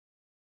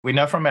We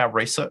know from our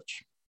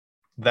research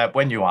that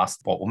when you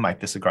ask what will make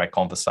this a great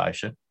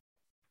conversation,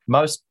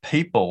 most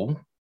people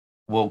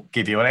will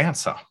give you an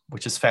answer,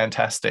 which is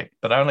fantastic.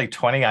 But only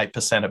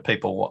 28% of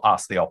people will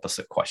ask the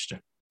opposite question.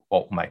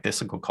 What will make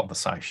this a good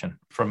conversation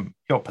from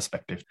your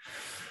perspective?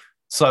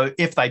 So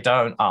if they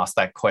don't ask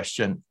that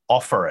question,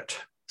 offer it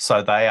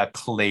so they are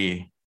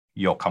clear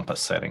your compass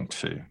setting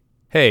too.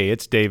 Hey,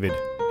 it's David,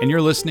 and you're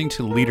listening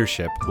to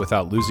Leadership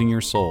Without Losing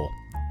Your Soul,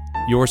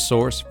 your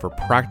source for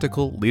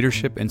practical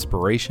leadership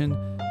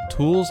inspiration,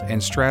 tools,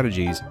 and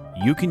strategies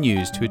you can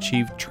use to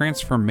achieve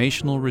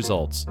transformational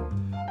results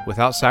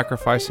without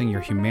sacrificing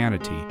your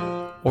humanity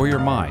or your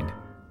mind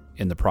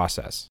in the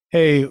process.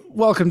 Hey,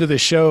 welcome to the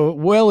show.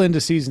 Well into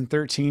season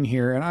 13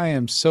 here, and I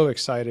am so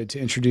excited to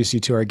introduce you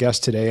to our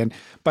guest today. And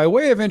by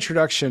way of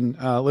introduction,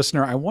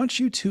 listener, I want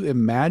you to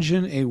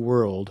imagine a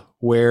world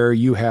where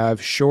you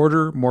have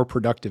shorter, more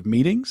productive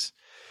meetings,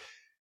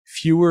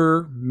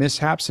 fewer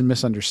mishaps and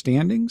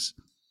misunderstandings,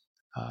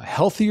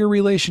 healthier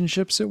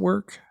relationships at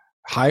work,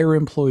 higher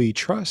employee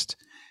trust,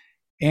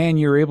 and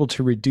you're able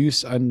to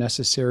reduce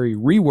unnecessary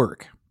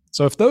rework.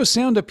 So if those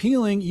sound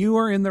appealing, you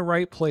are in the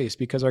right place,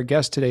 because our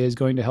guest today is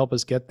going to help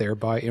us get there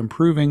by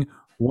improving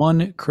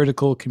one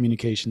critical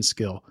communication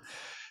skill.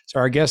 So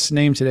our guest's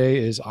name today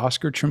is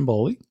Oscar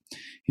Trimboli.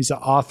 He's an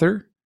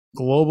author,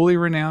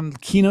 globally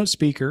renowned keynote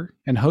speaker,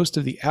 and host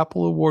of the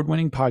Apple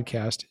Award-winning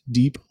podcast,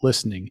 Deep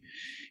Listening.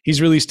 He's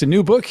released a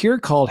new book here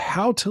called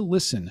How to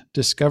Listen: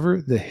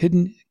 Discover the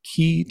Hidden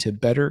Key to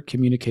Better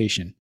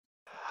Communication.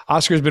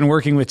 Oscar's been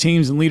working with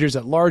teams and leaders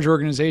at large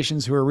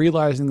organizations who are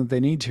realizing that they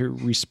need to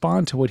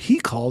respond to what he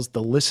calls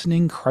the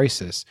listening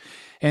crisis.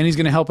 And he's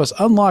going to help us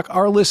unlock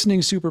our listening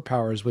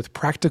superpowers with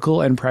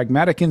practical and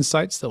pragmatic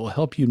insights that will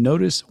help you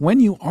notice when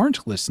you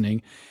aren't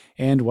listening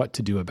and what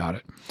to do about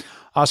it.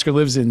 Oscar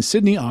lives in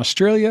Sydney,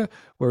 Australia,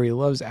 where he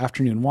loves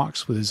afternoon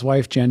walks with his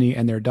wife, Jenny,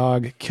 and their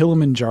dog,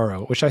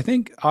 Kilimanjaro, which I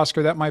think,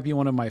 Oscar, that might be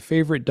one of my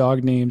favorite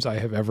dog names I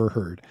have ever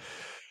heard.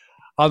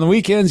 On the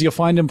weekends, you'll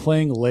find him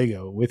playing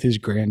Lego with his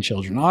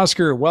grandchildren.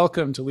 Oscar,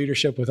 welcome to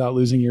Leadership Without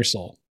Losing Your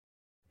Soul.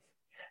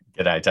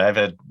 G'day,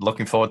 David.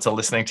 Looking forward to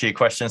listening to your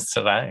questions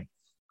today.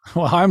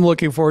 Well, I'm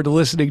looking forward to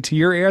listening to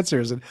your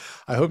answers, and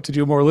I hope to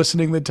do more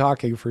listening than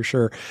talking for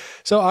sure.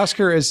 So,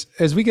 Oscar,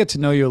 as we get to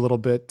know you a little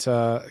bit,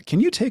 can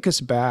you take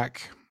us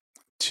back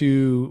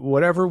to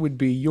whatever would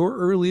be your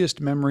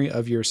earliest memory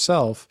of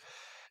yourself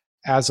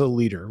as a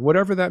leader,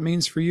 whatever that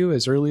means for you,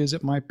 as early as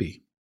it might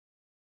be?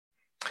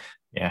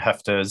 Yeah, I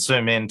have to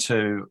zoom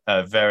into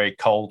a very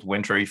cold,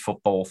 wintry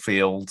football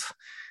field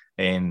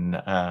in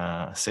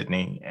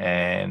Sydney.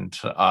 And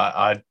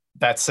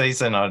that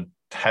season, I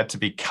had to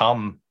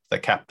become the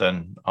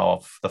captain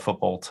of the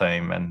football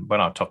team. And when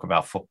I talk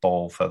about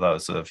football, for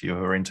those of you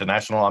who are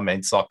international, I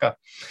mean soccer,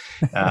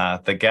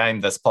 the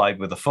game that's played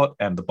with the foot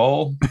and the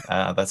ball.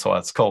 That's why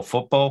it's called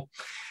football.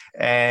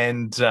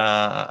 And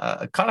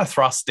kind of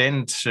thrust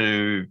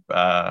into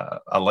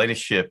a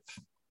leadership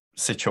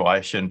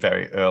situation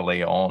very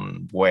early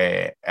on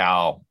where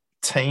our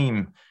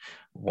team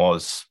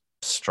was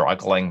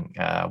struggling.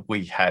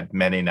 We had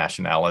many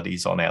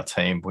nationalities on our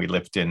team. We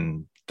lived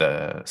in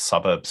the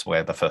suburbs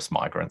where the first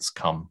migrants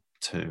come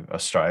to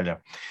Australia.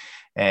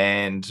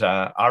 And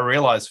I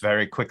realized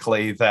very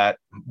quickly that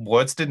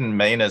words didn't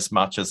mean as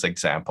much as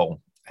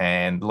example,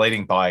 and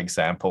leading by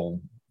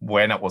example.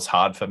 When it was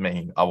hard for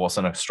me, I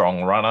wasn't a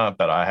strong runner,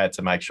 but I had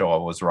to make sure I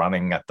was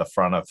running at the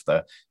front of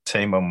the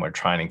team when we're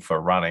training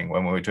for running.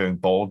 When we were doing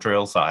ball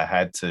drills, I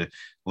had to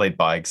lead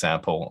by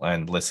example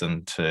and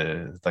listen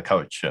to the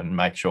coach and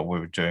make sure we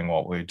were doing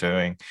what we were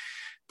doing.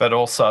 But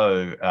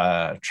also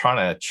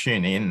trying to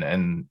tune in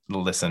and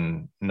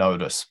listen,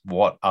 notice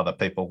what other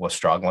people were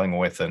struggling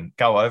with and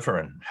go over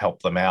and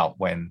help them out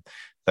when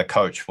the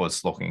coach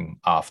was looking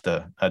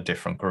after a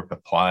different group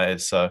of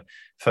players. So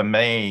for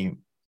me,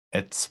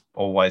 it's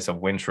always a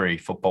wintry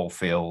football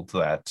field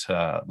that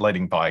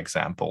leading by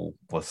example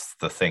was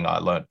the thing I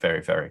learned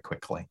very, very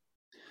quickly.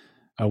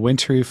 A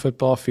wintry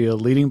football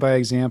field, leading by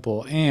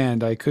example.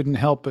 And I couldn't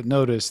help but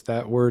notice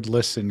that word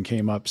listen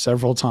came up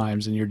several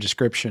times in your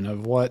description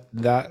of what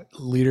that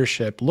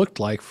leadership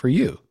looked like for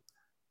you.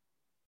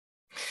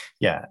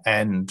 Yeah,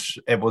 and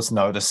it was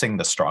noticing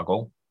the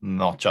struggle,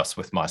 not just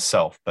with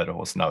myself, but it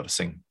was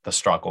noticing the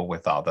struggle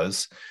with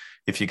others.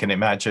 If you can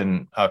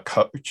imagine a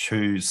coach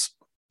who's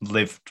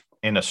lived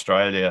in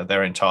Australia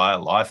their entire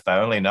life, they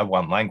only know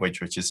one language,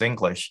 which is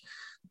English.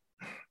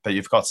 But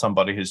you've got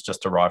somebody who's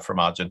just arrived from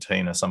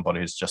Argentina,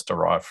 somebody who's just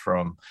arrived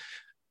from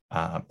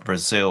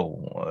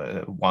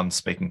Brazil, one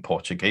speaking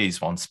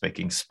Portuguese, one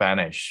speaking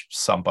Spanish,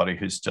 somebody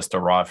who's just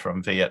arrived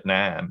from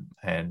Vietnam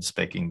and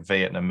speaking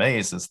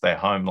Vietnamese as their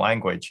home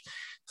language.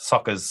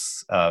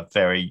 Soccer's a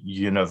very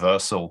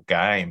universal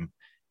game,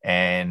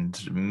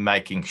 and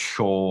making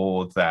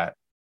sure that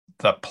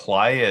the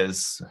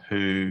players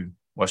who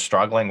were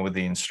struggling with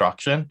the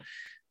instruction,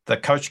 the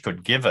coach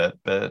could give it,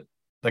 but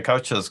the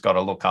coach has got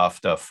to look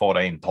after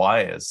 14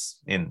 players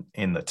in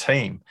the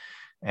team.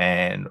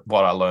 And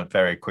what I learned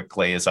very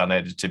quickly is I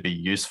needed to be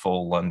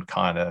useful and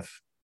kind of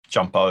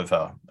jump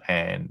over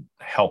and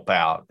help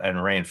out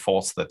and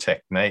reinforce the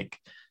technique,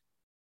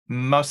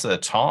 most of the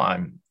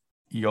time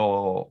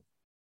you're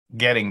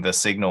getting the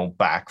signal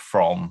back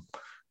from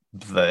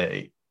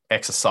the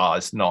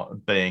exercise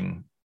not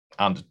being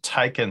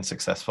undertaken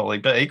successfully,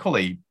 but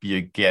equally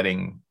you're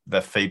getting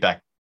the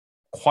feedback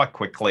quite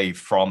quickly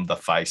from the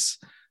face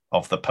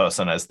of the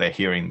person as they're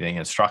hearing the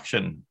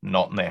instruction,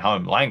 not in their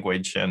home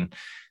language, and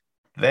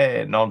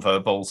their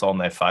nonverbals on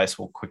their face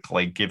will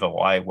quickly give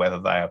away whether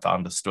they have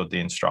understood the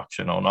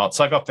instruction or not.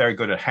 So I got very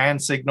good at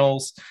hand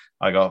signals.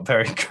 I got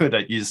very good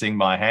at using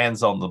my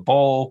hands on the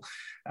ball.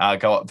 I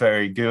got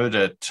very good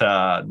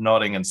at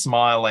nodding and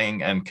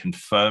smiling and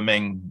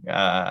confirming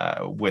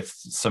with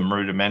some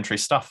rudimentary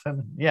stuff.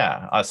 And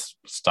yeah, I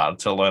started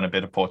to learn a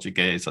bit of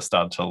Portuguese. I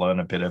started to learn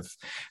a bit of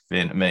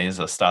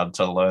Vietnamese. I started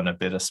to learn a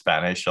bit of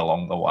Spanish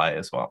along the way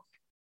as well.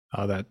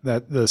 Oh,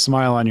 that the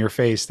smile on your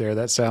face there,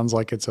 that sounds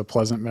like it's a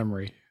pleasant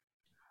memory.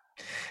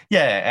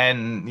 Yeah.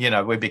 And, you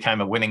know, we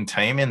became a winning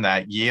team in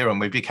that year. And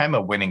we became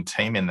a winning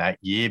team in that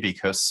year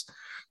because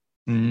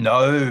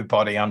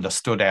nobody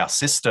understood our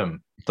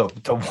system.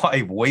 The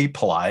way we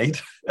played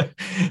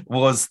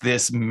was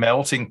this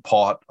melting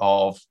pot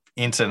of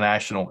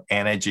international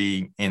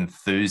energy,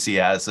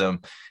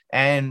 enthusiasm,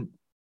 and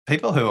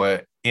people who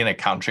are in a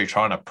country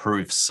trying to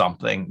prove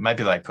something.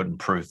 Maybe they couldn't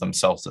prove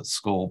themselves at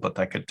school, but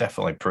they could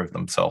definitely prove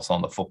themselves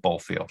on the football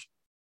field.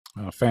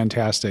 Oh,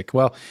 fantastic.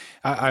 Well,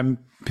 I'm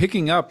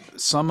picking up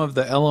some of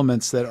the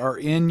elements that are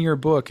in your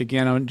book.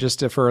 Again, just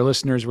for our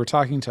listeners, we're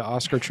talking to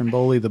Oscar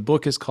Trimboli. The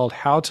book is called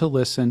How to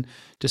Listen,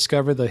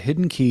 Discover the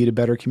Hidden Key to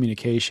Better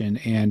Communication.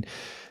 And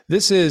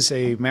this is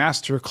a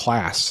master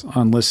class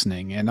on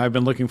listening. And I've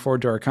been looking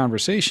forward to our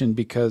conversation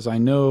because I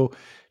know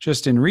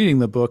just in reading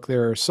the book,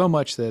 there's so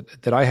much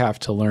that I have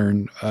to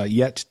learn,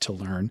 yet to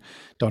learn.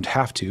 Don't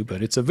have to,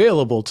 but it's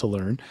available to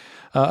learn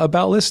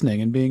about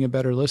listening and being a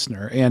better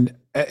listener. And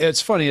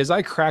it's funny, as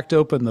I cracked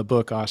open the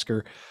book,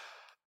 Oscar,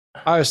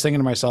 I was thinking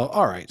to myself,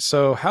 all right,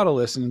 so How to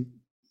Listen,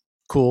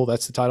 cool,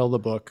 that's the title of the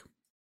book.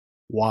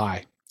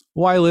 Why?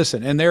 Why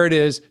listen? And there it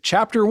is.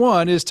 Chapter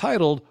 1 is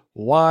titled,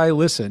 Why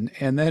Listen?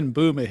 And then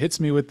boom, it hits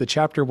me with the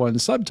chapter 1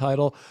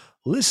 subtitle,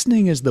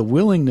 Listening is the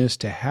Willingness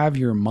to Have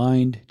Your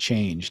Mind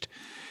Changed.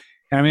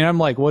 And I mean, I'm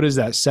like, what is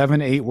that,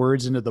 7, 8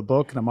 words into the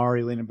book? And I'm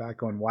already leaning back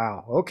going,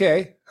 wow,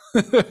 okay,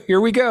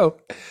 here we go.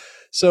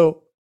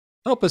 So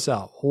help us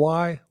out.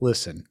 Why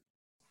listen?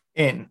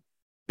 In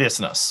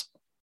business,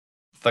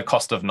 the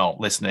cost of not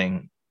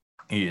listening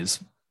is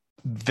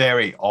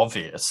very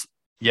obvious,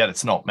 yet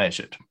it's not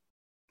measured.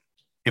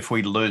 If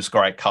we lose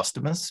great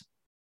customers,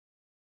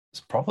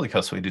 it's probably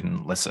because we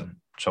didn't listen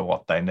to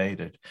what they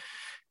needed.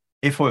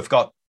 If we've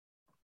got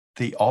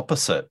the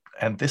opposite,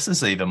 and this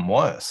is even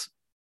worse,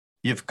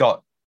 you've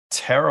got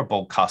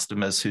terrible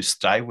customers who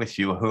stay with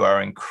you who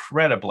are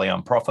incredibly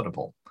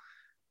unprofitable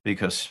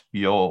because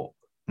you're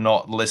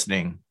not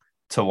listening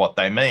to what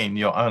they mean,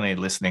 you're only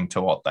listening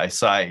to what they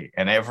say.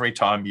 And every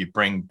time you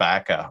bring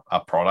back a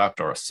product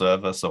or a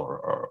service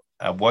or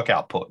a work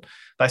output,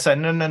 they say,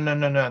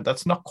 no,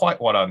 that's not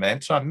quite what I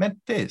meant. I meant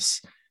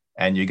this.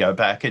 And you go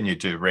back and you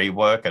do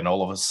rework, and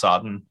all of a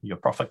sudden your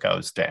profit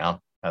goes down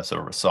as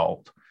a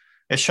result.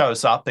 It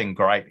shows up in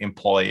great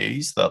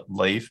employees that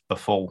leave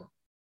before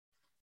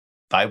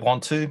they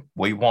want to,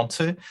 we want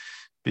to,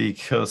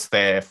 because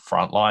their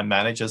frontline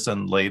managers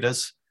and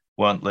leaders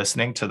weren't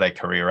listening to their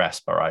career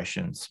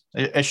aspirations.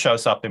 It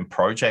shows up in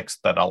projects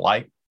that are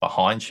late,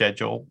 behind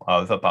schedule,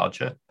 over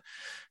budget.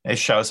 It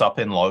shows up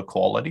in low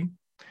quality.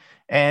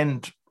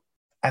 And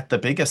at the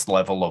biggest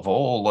level of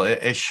all,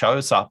 it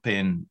shows up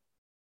in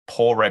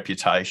poor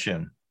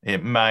reputation.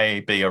 It may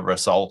be a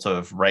result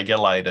of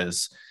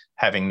regulators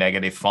having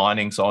negative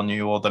findings on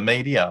you or the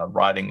media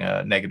writing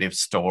a negative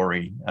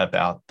story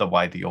about the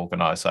way the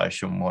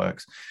organization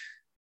works.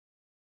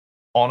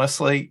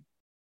 Honestly,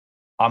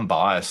 I'm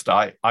biased.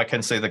 I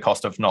can see the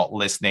cost of not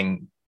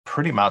listening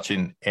pretty much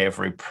in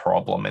every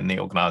problem in the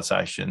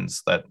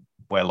organizations that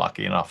we're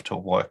lucky enough to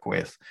work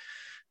with.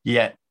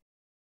 Yet,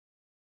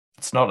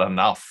 it's not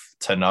enough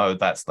to know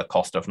that's the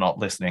cost of not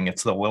listening.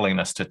 It's the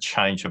willingness to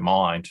change your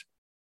mind.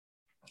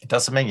 It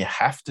doesn't mean you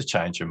have to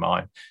change your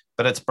mind,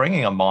 but it's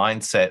bringing a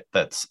mindset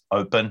that's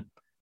open,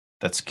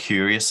 that's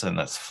curious, and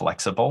that's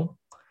flexible.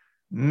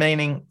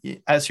 Meaning,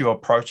 as you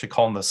approach a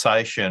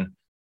conversation,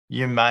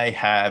 you may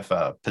have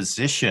a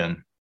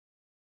position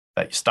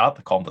that you start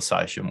the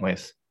conversation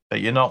with, but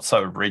you're not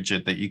so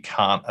rigid that you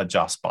can't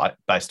adjust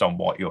based on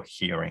what you're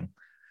hearing.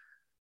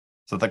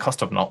 So the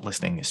cost of not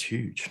listening is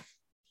huge.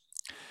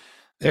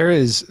 There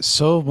is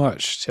so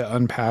much to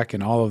unpack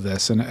in all of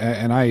this. And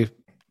I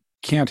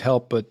can't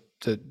help but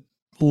to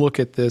look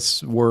at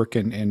this work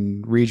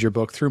and read your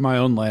book through my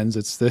own lens.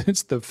 It's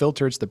the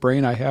filter, it's the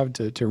brain I have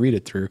to read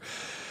it through.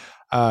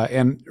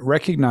 And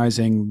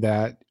recognizing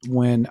that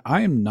when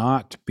I am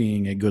not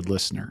being a good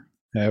listener,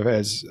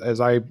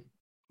 as I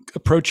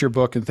approach your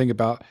book and think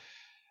about,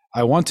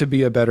 I want to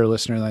be a better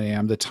listener than I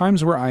am, the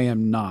times where I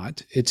am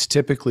not, it's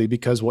typically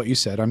because what you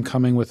said, I'm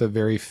coming with a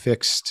very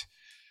fixed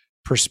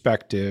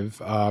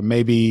perspective,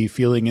 maybe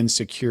feeling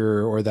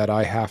insecure or that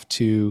I have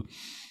to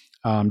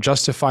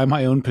justify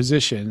my own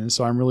position. And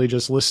so I'm really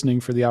just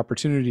listening for the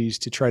opportunities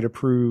to try to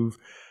prove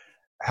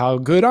how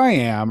good I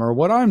am or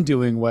what I'm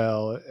doing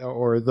well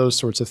or those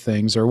sorts of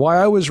things or why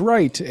I was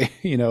right,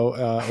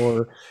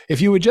 or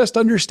if you would just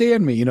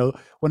understand me,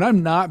 when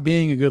I'm not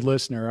being a good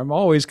listener, I'm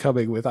always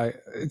coming with,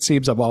 it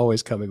seems I'm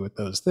always coming with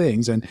those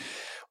things. And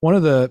one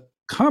of the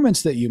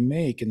comments that you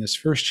make in this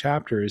first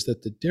chapter is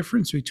that the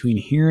difference between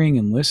hearing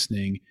and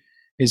listening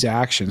is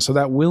action. So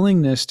that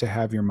willingness to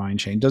have your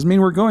mind change doesn't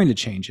mean we're going to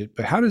change it,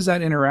 but how does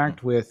that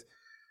interact with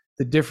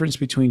the difference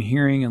between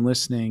hearing and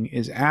listening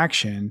is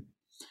action?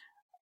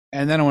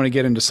 And then I want to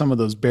get into some of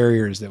those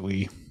barriers that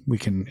we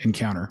can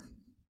encounter.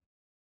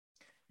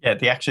 Yeah,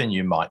 the action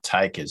you might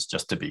take is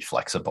just to be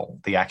flexible.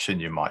 The action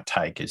you might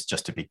take is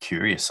just to be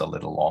curious a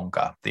little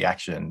longer. The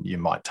action you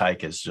might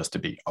take is just to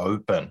be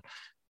open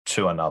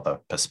to another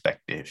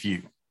perspective.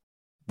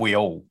 We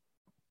all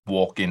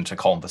walk into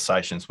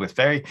conversations with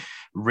very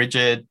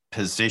rigid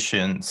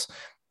positions,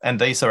 and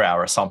these are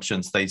our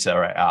assumptions. These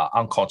are our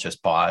unconscious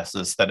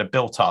biases that are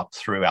built up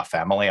through our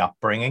family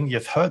upbringing.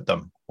 You've heard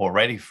them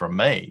already from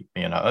me.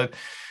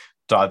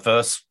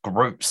 Diverse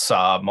groups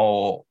are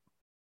more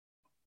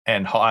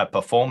and higher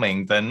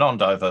performing than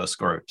non-diverse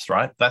groups,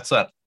 right? That's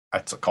a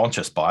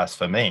conscious bias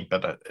for me,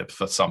 but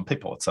for some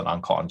people, it's an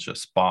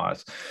unconscious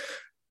bias.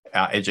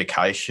 Our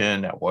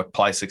education, our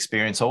workplace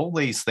experience, all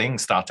these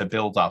things start to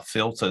build up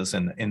filters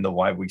in the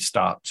way we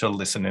start to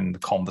listen in the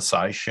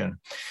conversation.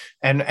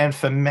 And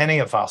for many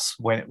of us,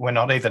 we're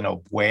not even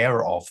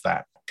aware of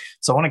that.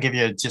 So I want to give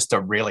you just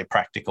a really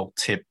practical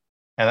tip.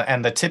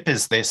 And the tip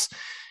is this: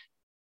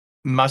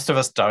 most of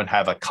us don't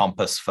have a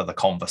compass for the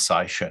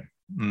conversation.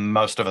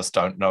 Most of us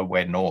don't know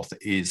where north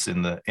is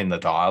in the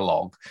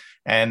dialogue.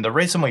 And the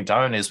reason we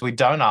don't is we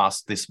don't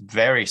ask this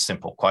very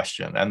simple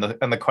question. And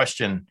the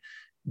question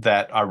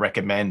that I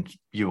recommend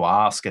you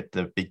ask at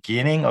the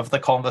beginning of the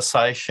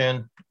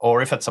conversation,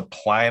 or if it's a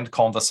planned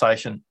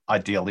conversation,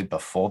 ideally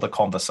before the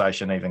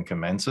conversation even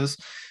commences.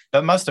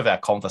 But most of our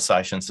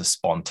conversations are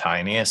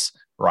spontaneous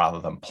rather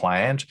than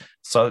planned.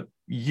 So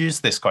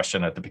use this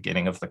question at the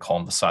beginning of the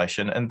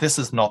conversation. And this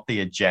is not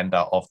the agenda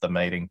of the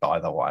meeting, by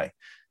the way.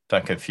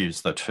 Don't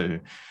confuse the two.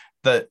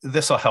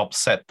 This will help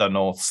set the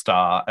North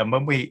Star. And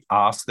when we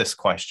ask this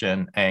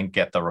question and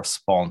get the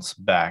response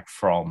back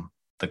from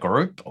the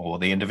group or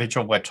the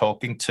individual we're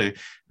talking to,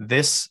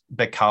 this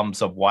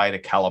becomes a way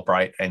to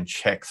calibrate and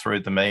check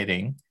through the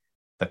meeting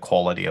the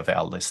quality of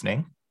our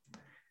listening.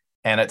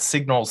 And it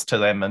signals to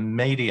them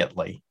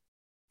immediately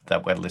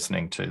that we're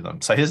listening to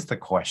them. So here's the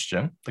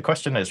question. The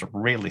question is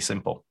really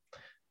simple.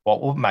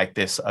 What will make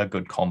this a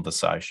good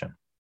conversation?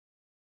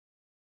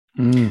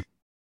 Now,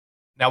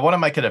 I want to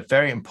make it a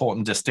very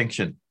important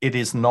distinction. It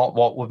is not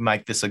what would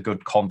make this a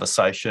good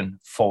conversation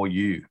for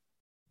you.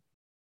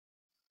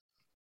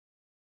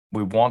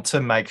 We want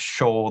to make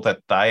sure that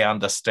they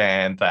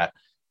understand that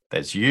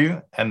there's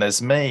you and there's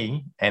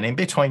me, and in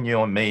between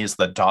you and me is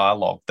the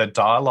dialogue. The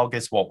dialogue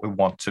is what we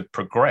want to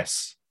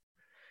progress.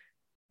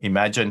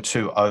 Imagine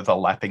two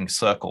overlapping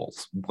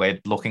circles. We're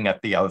looking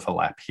at the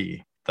overlap here.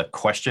 The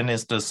question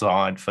is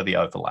designed for the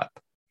overlap.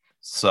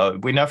 So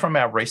we know from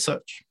our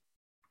research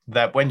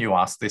that when you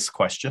ask this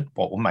question,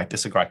 what will make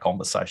this a great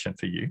conversation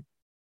for you?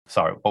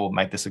 What will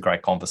make this a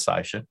great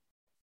conversation?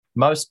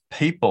 Most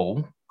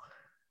people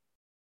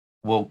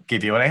will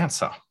give you an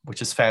answer,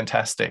 which is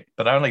fantastic,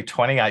 but only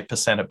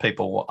 28% of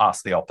people will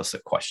ask the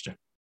opposite question.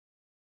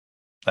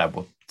 They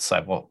will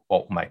say, well,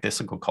 what will make this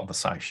a good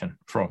conversation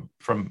from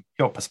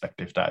your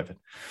perspective, David?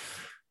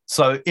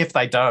 So if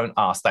they don't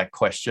ask that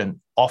question,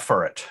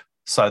 offer it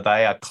so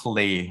they are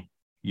clear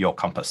your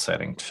compass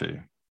setting too.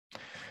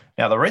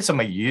 Now, the reason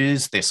we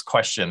use this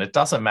question, it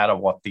doesn't matter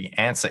what the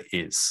answer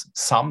is.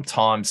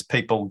 Sometimes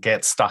people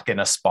get stuck in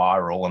a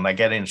spiral and they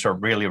get into a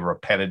really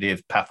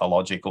repetitive,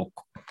 pathological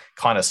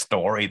kind of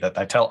story that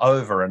they tell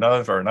over and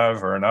over and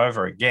over and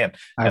over again.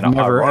 I've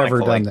never, ever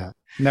done that.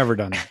 Never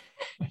done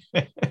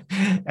that.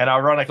 And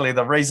ironically,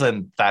 the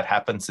reason that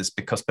happens is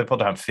because people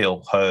don't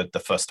feel heard the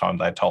first time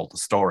they told the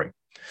story.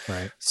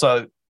 Right.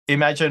 So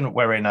imagine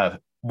we're in a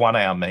 1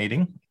 hour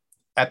meeting.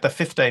 At the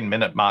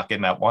 15-minute mark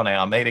in that 1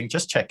 hour meeting,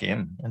 just check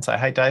in and say,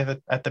 hey,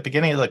 David, at the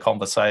beginning of the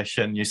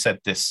conversation, you said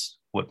this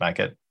would make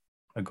it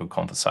a good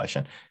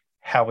conversation.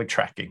 How are we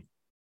tracking?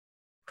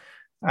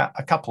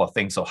 A couple of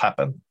things will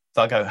happen.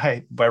 They'll go,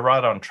 hey, we're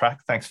right on track.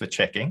 Thanks for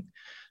checking.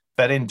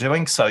 But in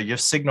doing so, you've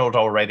signaled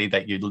already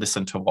that you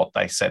listened to what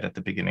they said at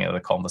the beginning of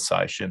the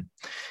conversation.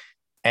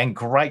 And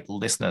great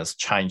listeners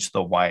change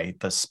the way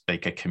the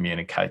speaker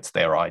communicates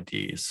their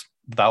ideas.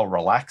 They'll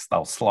relax,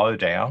 they'll slow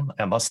down,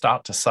 and they'll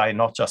start to say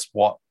not just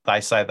what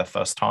they say the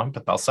first time,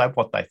 but they'll say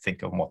what they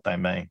think and what they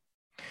mean.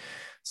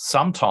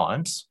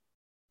 Sometimes,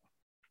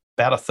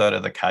 about a third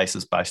of the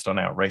cases based on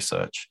our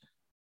research,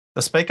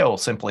 the speaker will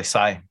simply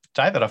say,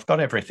 David, I've got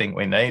everything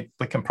we need.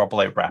 We can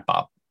probably wrap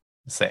up.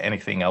 Is there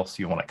anything else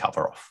you want to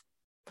cover off?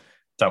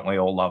 Don't we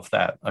all love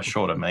that? A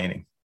shorter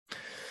meaning.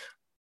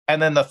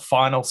 And then the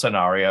final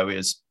scenario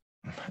is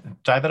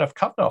David, I've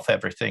covered off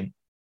everything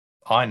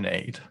I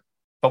need.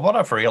 But what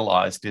I've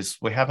realized is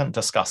we haven't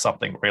discussed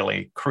something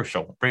really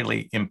crucial,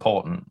 really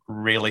important,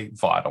 really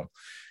vital.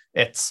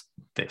 It's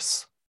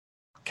this.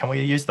 Can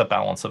we use the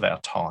balance of our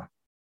time?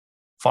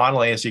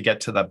 Finally, as you get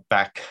to the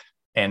back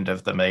end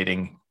of the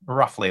meeting,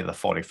 roughly the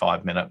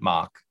 45-minute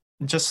mark,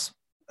 just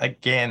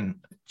again,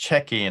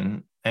 check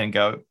in and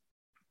go,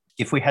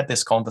 if we had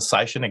this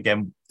conversation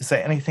again, is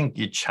there anything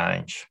you'd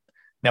change?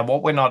 Now,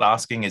 what we're not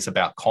asking is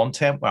about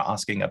content, we're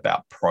asking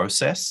about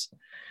process.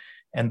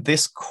 And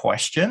this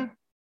question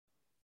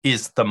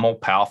is the more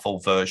powerful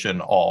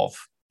version of,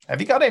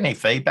 have you got any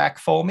feedback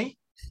for me?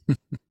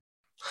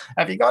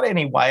 Have you got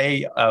any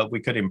way we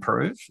could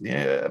improve?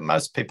 Yeah,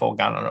 most people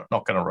are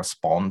not going to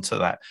respond to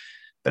that.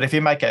 But if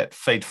you make it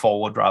feed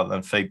forward rather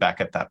than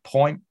feedback at that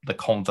point, the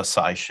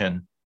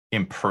conversation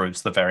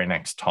improves the very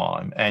next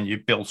time and you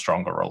build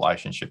stronger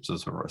relationships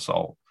as a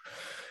result.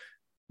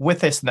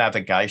 With this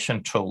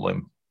navigation tool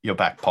in your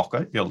back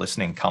pocket, your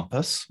listening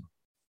compass,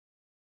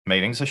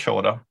 meetings are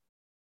shorter.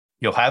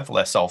 You'll have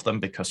less of them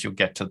because you'll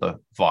get to the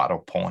vital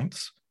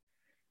points.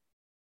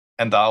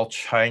 And they'll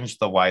change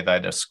the way they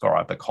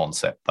describe a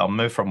concept. They'll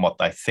move from what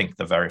they think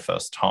the very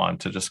first time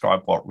to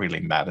describe what really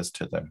matters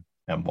to them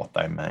and what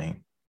they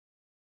mean.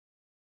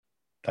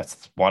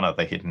 That's one of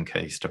the hidden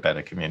keys to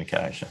better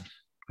communication.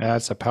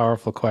 That's a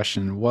powerful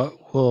question.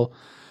 What will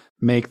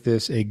make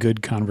this a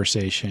good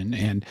conversation?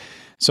 And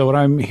so what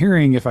I'm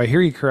hearing, if I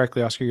hear you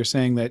correctly, Oscar, you're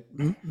saying that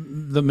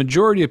the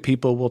majority of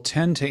people will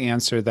tend to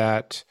answer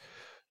that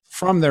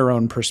from their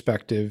own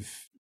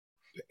perspective,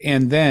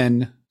 and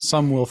then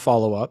some will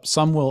follow up.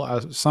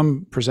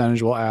 Some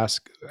percentage will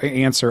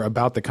answer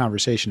about the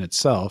conversation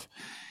itself.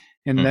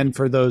 And then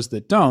for those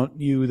that don't,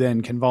 you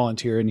then can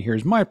volunteer. And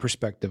here's my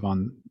perspective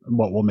on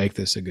what will make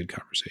this a good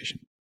conversation.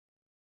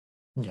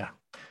 Yeah.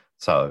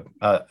 So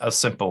a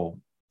simple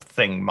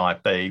thing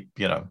might be,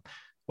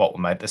 what will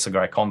make this a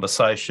great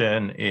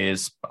conversation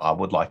is I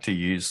would like to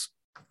use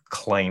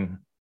clean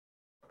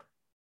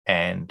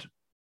and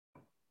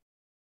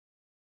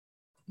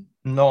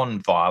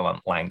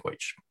non-violent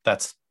language.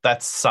 That's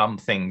some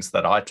things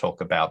that I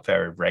talk about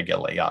very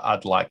regularly.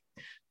 I'd like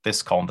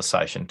this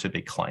conversation to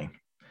be clean.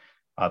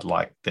 I'd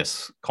like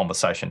this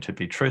conversation to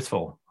be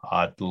truthful.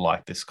 I'd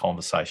like this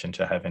conversation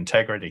to have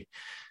integrity.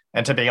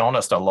 And to be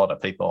honest, a lot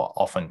of people are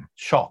often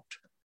shocked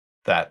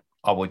that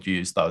I would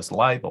use those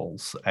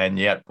labels. And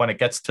yet when it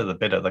gets to the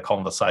bit of the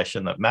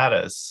conversation that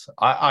matters,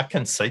 I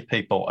can see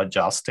people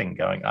adjusting,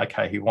 going,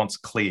 okay, he wants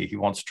clear, he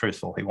wants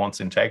truthful, he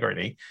wants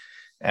integrity.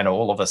 And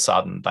all of a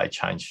sudden they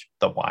change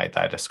the way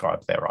they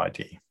describe their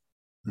idea.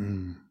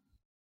 Mm.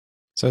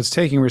 So it's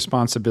taking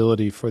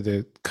responsibility for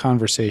the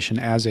conversation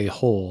as a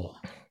whole,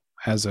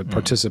 as a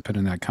participant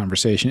in that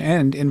conversation,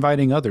 and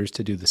inviting others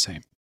to do the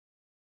same.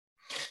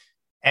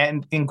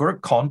 And in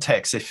group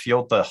context, if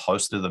you're the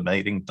host of the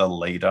meeting, the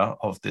leader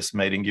of this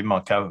meeting, you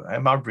might go,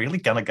 am I really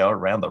going to go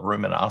around the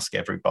room and ask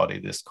everybody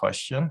this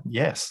question?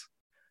 Yes.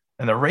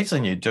 And the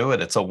reason you do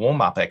it, it's a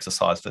warm-up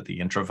exercise for the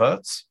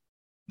introverts.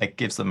 It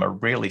gives them a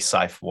really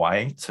safe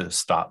way to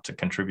start to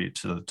contribute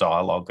to the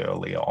dialogue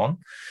early on.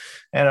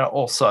 And it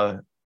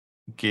also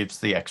gives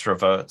the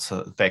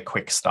extroverts their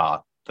quick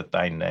start that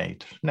they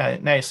need.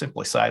 Now you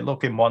simply say,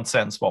 look, in one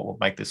sentence, what will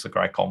make this a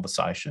great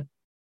conversation?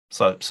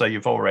 So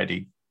you've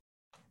already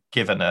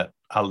given it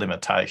a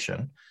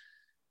limitation,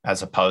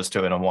 as opposed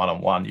to in a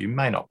one-on-one, you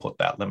may not put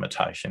that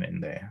limitation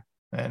in there.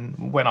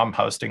 And when I'm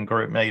hosting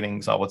group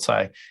meetings, I would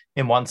say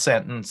in one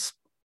sentence,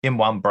 in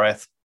one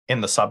breath,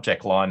 in the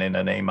subject line in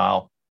an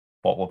email,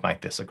 what will make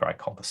this a great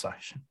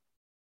conversation?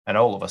 And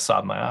all of a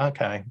sudden,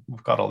 okay,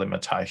 we've got a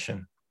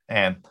limitation.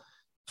 And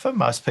for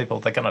most people,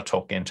 they're going to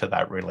talk into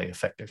that really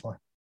effectively.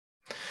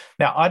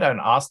 Now, I don't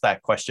ask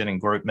that question in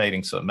group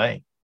meetings for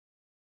me.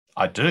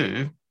 I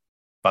do,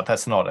 but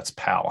that's not its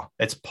power.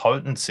 Its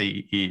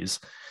potency is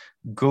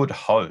good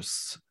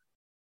hosts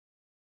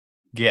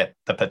get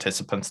the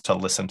participants to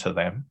listen to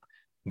them.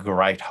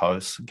 Great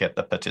hosts get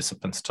the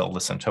participants to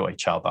listen to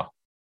each other.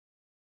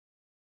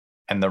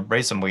 And the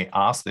reason we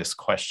ask this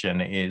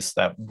question is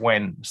that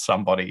when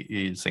somebody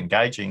is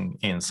engaging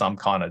in some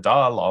kind of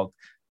dialogue,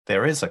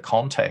 there is a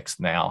context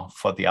now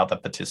for the other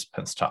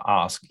participants to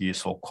ask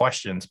useful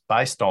questions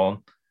based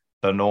on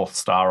the North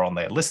Star on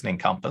their listening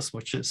compass,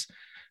 which is,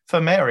 for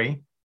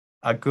Mary,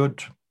 a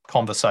good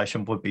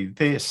conversation would be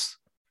this: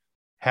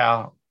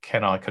 how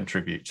can I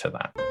contribute to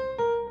that?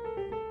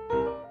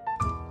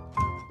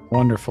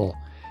 Wonderful.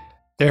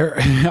 There,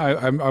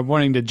 I'm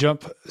wanting to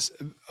jump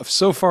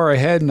so far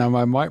ahead, and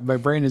my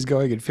brain is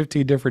going in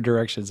 15 different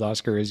directions.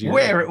 Oscar, is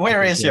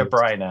where is your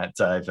brain at,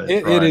 David?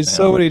 It is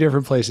so many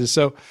different places.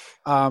 So,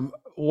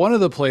 one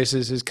of the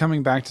places is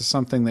coming back to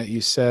something that you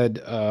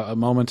said a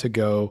moment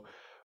ago,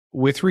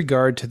 with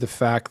regard to the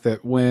fact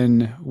that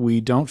when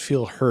we don't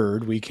feel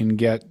heard, we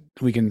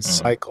can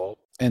cycle,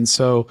 and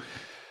so,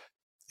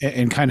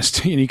 and kind of,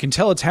 and you can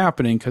tell it's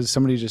happening because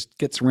somebody just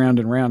gets round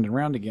and round and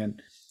round again.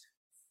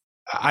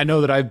 I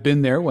know that I've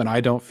been there when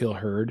I don't feel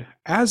heard.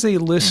 As a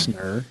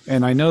listener,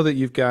 and I know that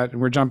you've got,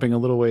 we're jumping a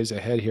little ways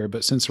ahead here,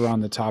 but since we're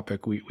on the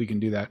topic, we can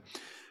do that.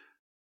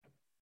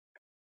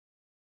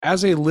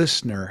 As a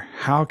listener,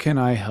 how can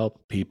I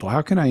help people?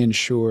 How can I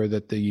ensure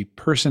that the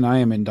person I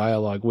am in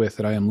dialogue with,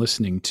 that I am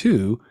listening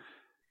to,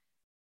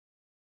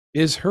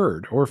 is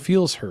heard or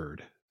feels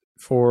heard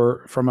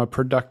from a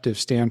productive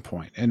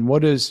standpoint? And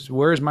where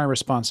is my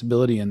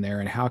responsibility in there,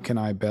 and how can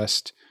I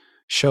best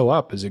show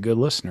up as a good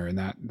listener in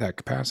that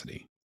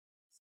capacity?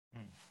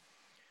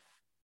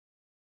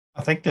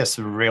 I think this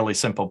really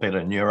simple bit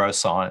of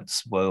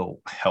neuroscience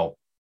will help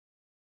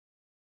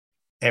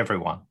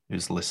everyone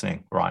who's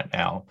listening right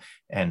now.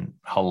 And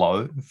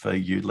hello for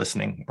you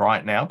listening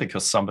right now,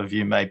 because some of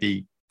you may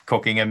be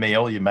cooking a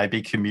meal, you may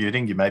be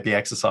commuting, you may be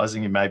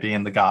exercising, you may be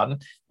in the garden,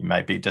 you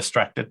may be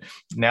distracted.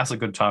 Now's a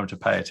good time to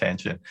pay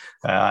attention.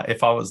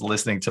 If I was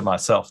listening to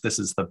myself, this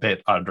is the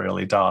bit I'd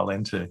really dial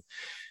into.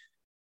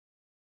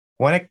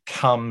 When it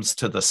comes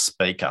to the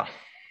speaker,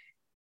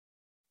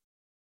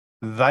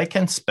 they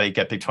can speak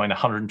at between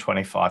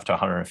 125 to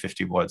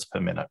 150 words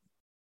per minute.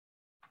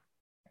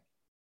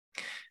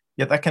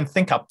 Yet they can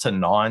think up to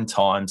 9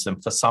 times,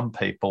 and for some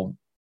people,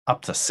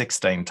 up to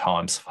 16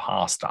 times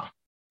faster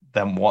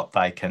than what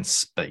they can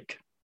speak.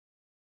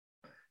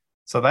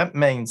 So that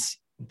means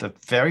the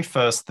very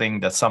first thing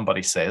that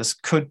somebody says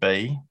could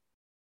be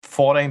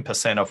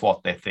 14% of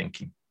what they're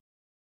thinking.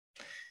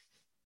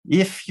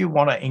 If you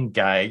want to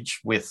engage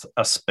with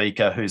a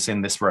speaker who's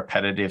in this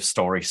repetitive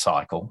story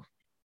cycle,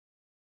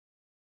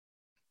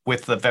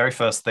 with the very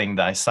first thing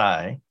they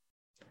say,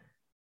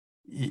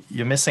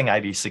 you're missing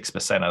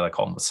 86% of the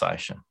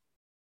conversation.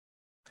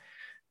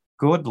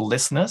 Good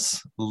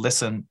listeners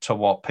listen to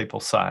what people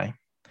say,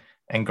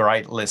 and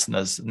great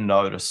listeners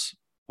notice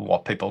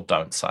what people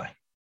don't say.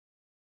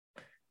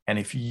 And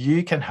if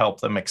you can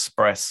help them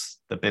express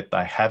the bit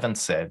they haven't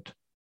said,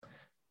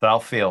 they'll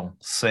feel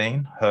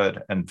seen,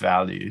 heard, and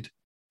valued,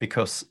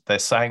 because they're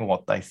saying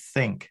what they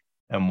think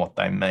and what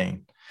they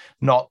mean,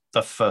 not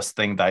the first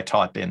thing they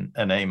type in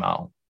an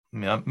email. You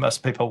know,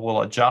 most people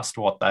will adjust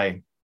what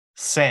they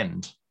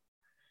send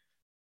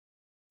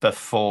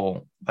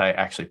before they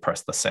actually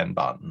press the send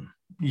button.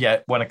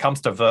 Yet when it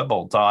comes to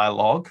verbal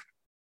dialogue,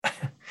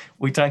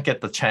 we don't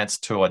get the chance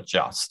to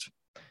adjust.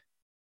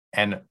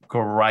 And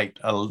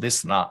a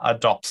listener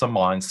adopts a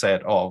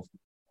mindset of,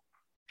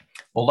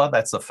 although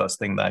that's the first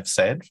thing they've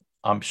said,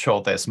 I'm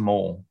sure there's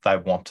more they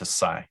want to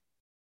say.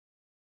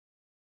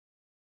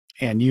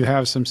 And you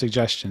have some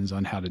suggestions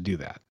on how to do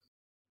that.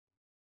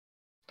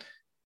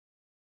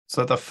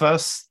 So the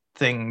first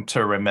thing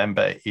to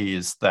remember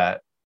is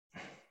that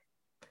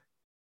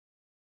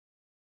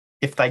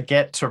if they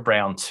get to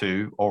round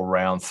 2 or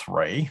round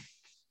 3,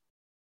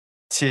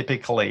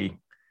 typically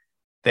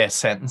their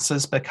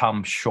sentences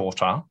become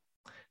shorter.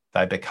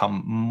 They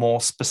become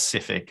more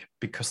specific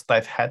because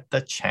they've had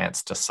the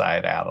chance to say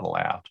it out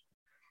aloud.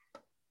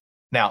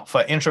 Now,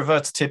 for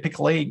introverts,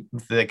 typically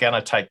they're going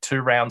to take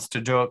 2 rounds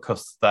to do it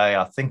because they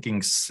are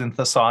thinking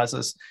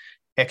synthesizers.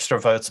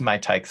 Extroverts may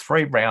take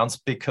 3 rounds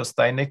because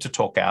they need to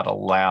talk out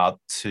aloud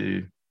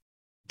to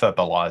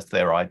verbalize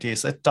their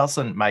ideas. It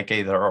doesn't make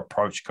either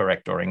approach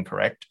correct or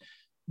incorrect.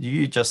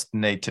 You just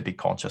need to be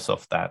conscious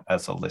of that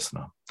as a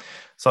listener.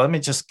 So let me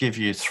just give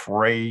you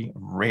 3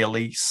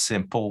 really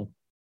simple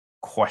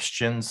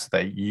questions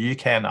that you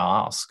can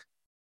ask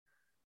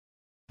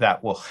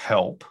that will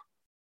help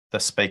the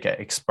speaker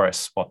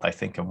express what they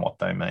think and what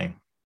they mean.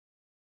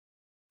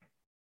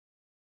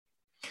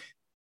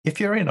 If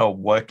you're in a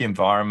work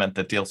environment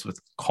that deals with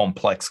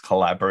complex,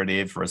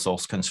 collaborative,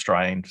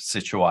 resource-constrained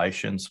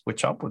situations,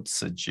 which I would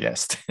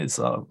suggest is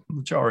a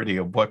majority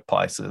of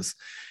workplaces,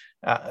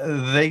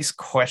 these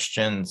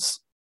questions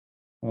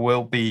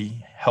will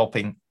be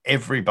helping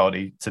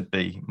everybody to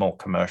be more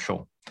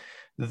commercial.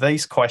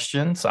 These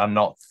questions are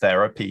not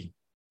therapy.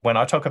 When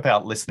I talk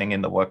about listening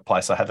in the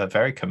workplace, I have a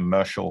very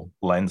commercial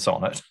lens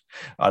on it.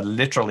 I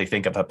literally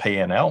think of a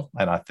P&L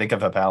and I think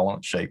of a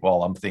balance sheet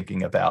while I'm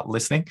thinking about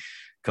listening.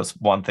 Because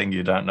one thing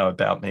you don't know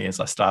about me is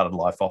I started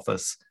life off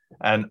as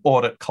an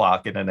audit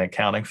clerk in an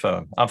accounting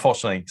firm.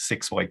 Unfortunately,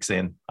 6 weeks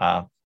in,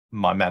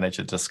 my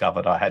manager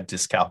discovered I had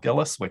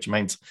dyscalculus, which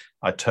means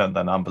I turned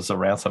the numbers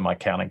around, so my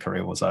accounting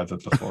career was over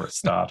before it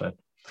started.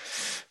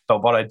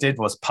 But what I did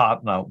was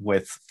partner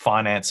with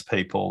finance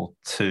people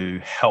to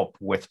help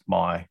with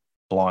my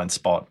blind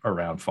spot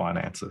around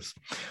finances.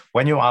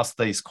 When you ask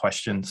these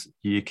questions,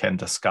 you can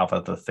discover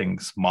the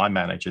things my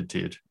manager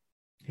did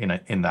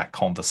in that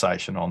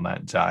conversation on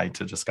that day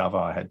to discover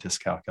I had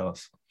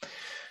dyscalculus.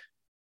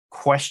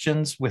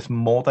 Questions with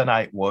more than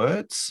 8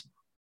 words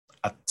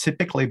are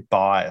typically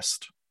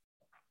biased.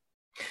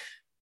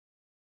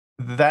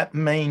 That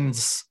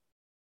means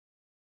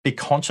be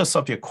conscious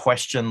of your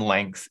question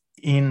length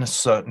in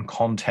certain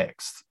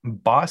contexts.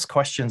 Biased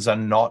questions are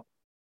not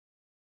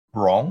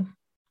wrong.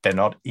 They're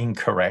not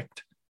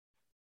incorrect,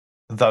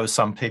 though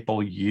some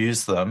people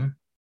use them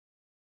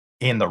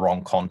in the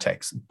wrong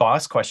context.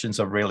 Bias questions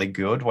are really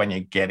good when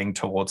you're getting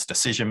towards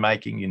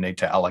decision-making. You need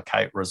to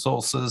allocate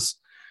resources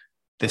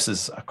this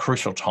is a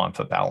crucial time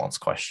for balance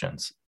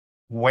questions.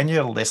 When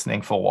you're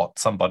listening for what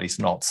somebody's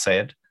not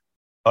said,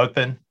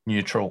 open,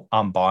 neutral,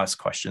 unbiased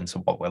questions are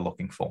what we're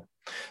looking for.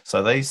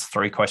 So these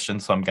 3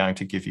 questions I'm going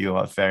to give you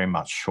are very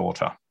much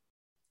shorter.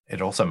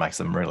 It also makes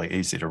them really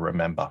easy to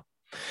remember.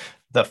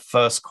 The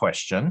first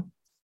question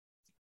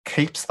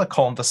keeps the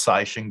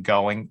conversation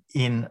going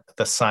in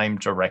the same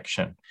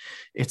direction.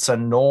 It's a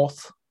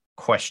north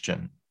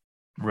question.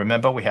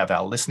 Remember, we have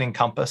our listening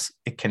compass.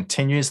 It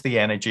continues the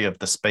energy of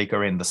the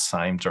speaker in the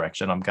same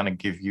direction. I'm going to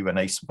give you an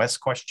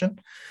east-west question,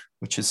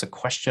 which is a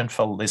question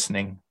for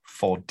listening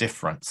for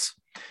difference.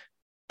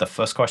 The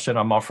first question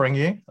I'm offering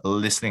you,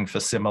 listening for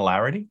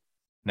similarity.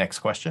 Next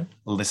question,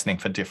 listening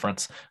for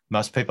difference.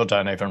 Most people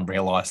don't even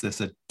realize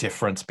there's a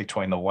difference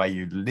between the way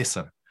you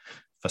listen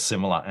for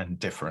similar and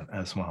different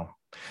as well.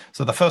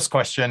 So the first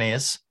question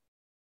is,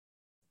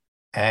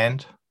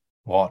 and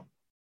what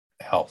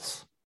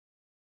else?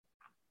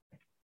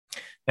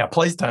 Now,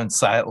 please don't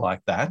say it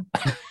like that.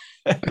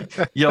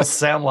 You'll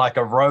sound like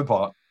a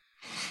robot.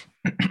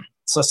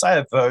 So say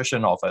a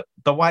version of it.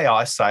 The way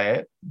I say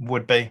it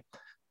would be,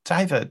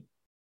 David,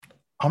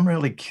 I'm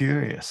really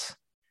curious.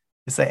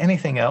 Is there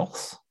anything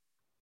else?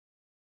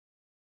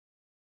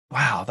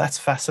 Wow, that's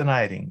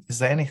fascinating. Is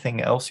there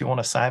anything else you want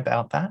to say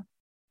about that?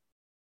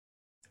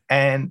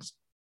 And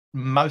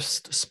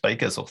most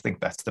speakers will think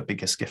that's the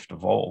biggest gift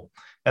of all.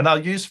 And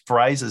they'll use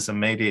phrases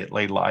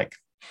immediately like,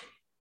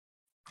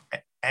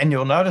 and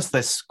you'll notice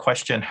this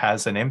question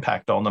has an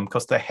impact on them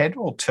because their head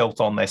will tilt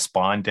on their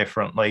spine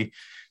differently.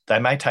 They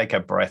may take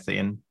a breath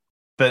in,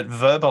 but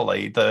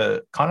verbally,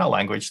 the kind of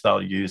language they'll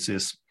use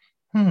is,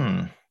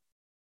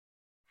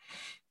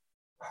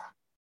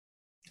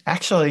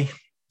 actually,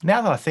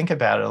 now that I think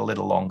about it a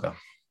little longer,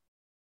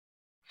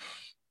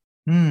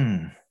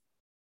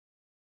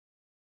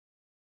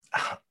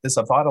 there's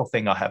a vital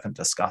thing I haven't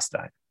discussed,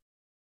 Dave.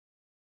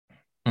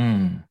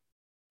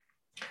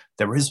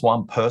 There is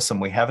one person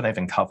we haven't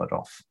even covered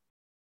off.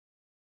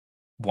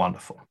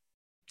 Wonderful.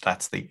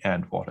 That's the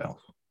and what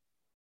else.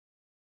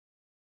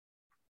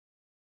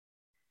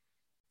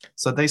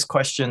 So these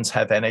questions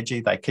have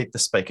energy. They keep the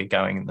speaker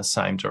going in the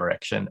same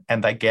direction,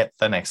 and they get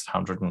the next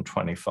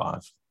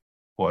 125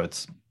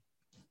 words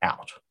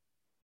out.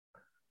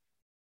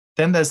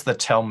 Then there's the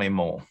tell me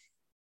more.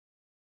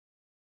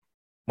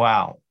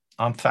 Wow,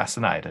 I'm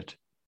fascinated.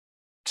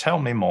 Tell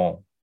me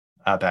more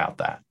about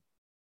that.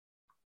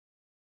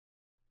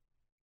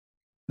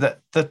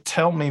 The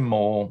tell me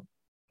more,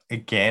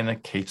 again,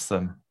 it keeps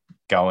them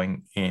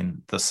going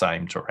in the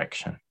same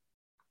direction.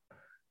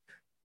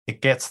 It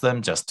gets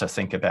them just to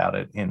think about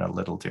it in a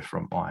little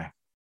different way.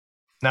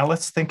 Now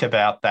let's think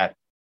about that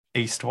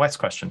east-west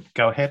question.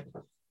 Go ahead.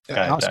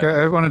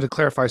 Oscar, I wanted to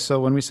clarify.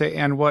 So when we say,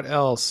 and what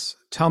else,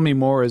 tell me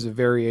more is a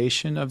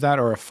variation of that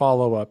or a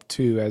follow-up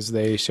to as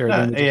they share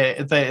them?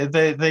 Yeah,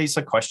 these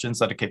are questions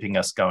that are keeping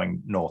us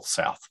going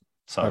north-south.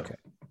 So, okay.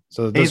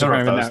 So either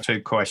of those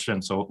 2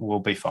 questions will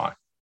be fine.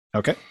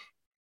 Okay.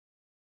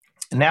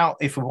 Now,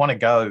 if we want to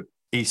go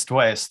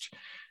east-west,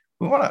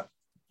 we want to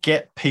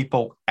get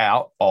people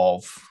out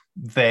of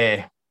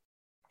their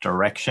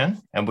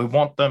direction, and we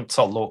want them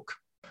to look,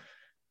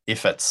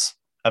 if it's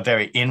a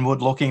very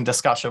inward-looking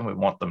discussion, we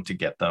want them to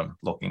get them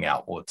looking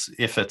outwards.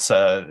 If it's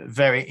a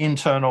very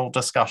internal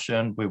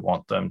discussion, we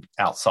want them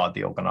outside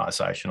the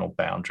organizational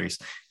boundaries.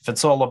 If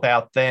it's all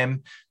about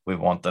them, we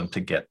want them to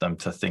get them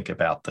to think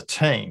about the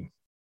team.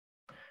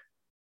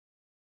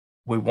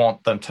 We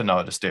want them to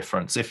notice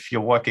difference. If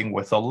you're working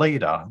with a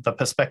leader, the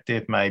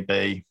perspective may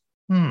be,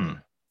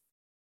 what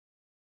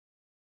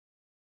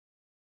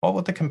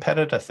would the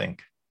competitor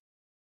think?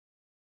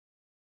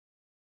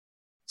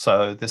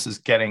 So this is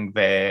getting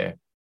their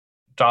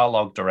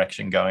dialogue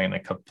direction going in a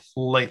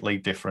completely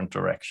different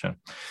direction.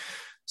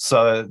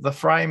 So the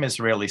frame is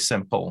really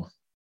simple.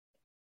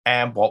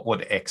 And what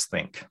would X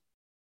think?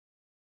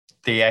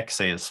 The X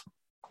is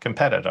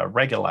competitor,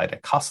 regulator,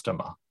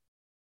 customer.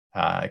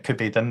 It could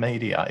be the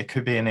media. It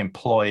could be an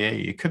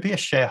employee. It could be a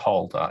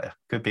shareholder. It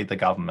could be the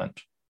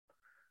government.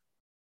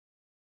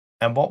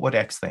 And what would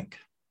X think?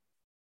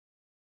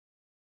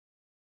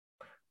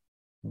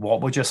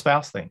 What would your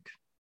spouse think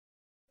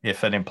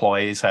if an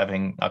employee is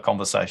having a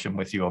conversation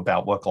with you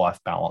about work-life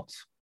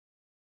balance?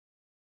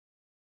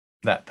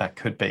 That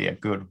could be a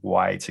good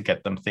way to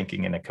get them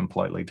thinking in a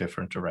completely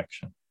different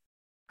direction.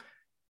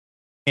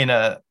 In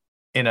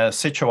a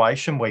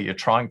situation where you're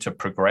trying to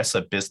progress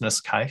a business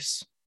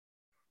case,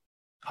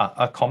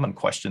 a common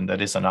question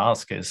that isn't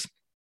asked is,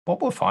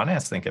 what will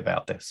finance think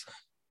about this?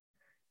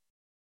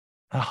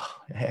 Oh,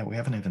 yeah, we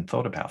haven't even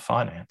thought about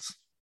finance.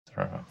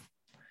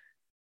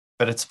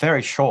 But it's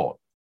very short.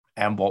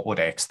 And what would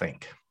X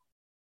think?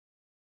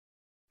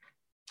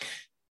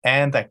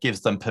 And that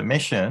gives them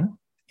permission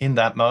in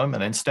that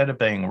moment, instead of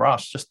being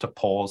rushed, just to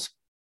pause,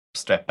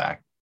 step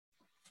back,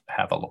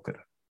 have a look at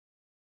it.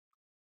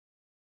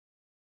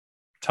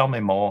 Tell me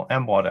more.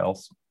 And what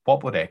else?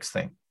 What would X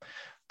think?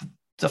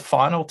 The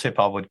final tip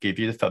I would give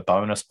you for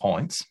bonus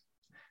points,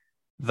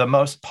 the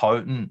most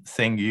potent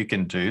thing you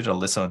can do to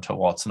listen to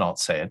what's not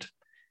said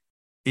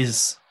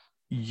is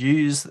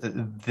use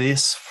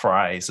this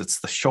phrase. It's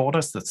the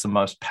shortest, it's the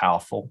most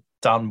powerful.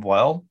 Done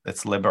well,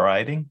 it's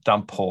liberating.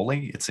 Done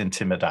poorly, it's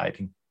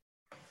intimidating.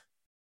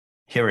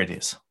 Here it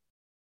is.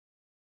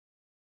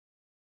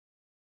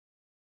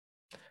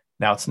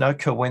 Now, it's no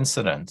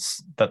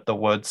coincidence that the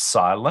word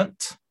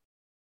silent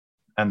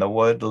and the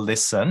word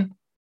listen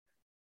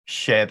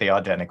share the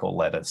identical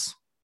letters.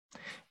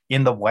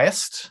 In the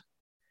West,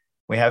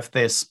 we have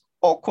this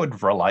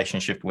awkward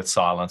relationship with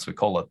silence. We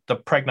call it the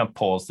pregnant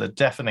pause, the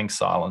deafening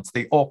silence,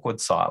 the awkward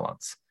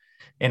silence.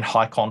 In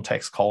high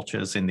context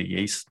cultures in the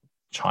East,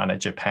 China,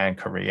 Japan,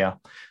 Korea,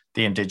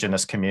 the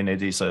indigenous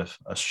communities of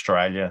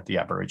Australia, the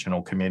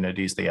Aboriginal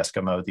communities, the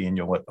Eskimo, the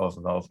Inuit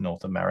of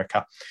North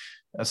America,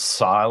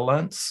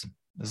 silence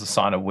is a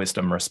sign of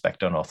wisdom,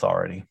 respect, and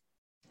authority.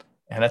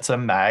 And it's a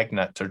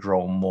magnet to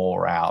draw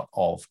more out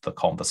of the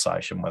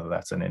conversation, whether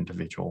that's an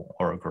individual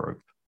or a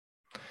group.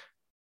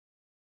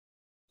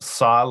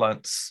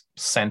 Silence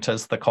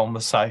centers the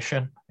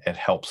conversation. It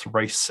helps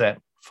reset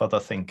for the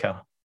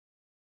thinker,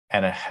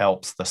 and it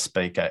helps the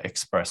speaker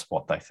express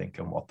what they think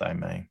and what they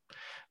mean.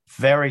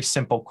 Very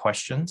simple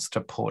questions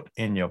to put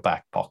in your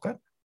back pocket,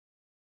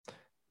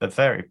 but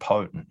very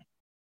potent.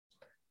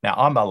 Now,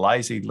 I'm a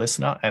lazy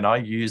listener, and I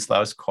use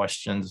those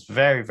questions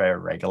very, very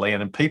regularly.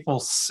 And people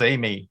see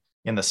me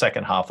in the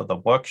second half of the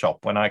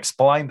workshop when I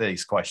explain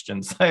these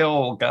questions. They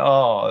all go,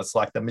 oh, it's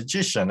like the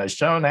magician has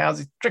shown how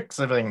his tricks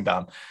are being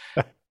done.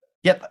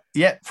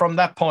 Yet from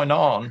that point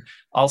on,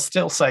 I'll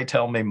still say,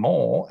 tell me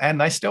more. And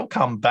they still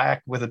come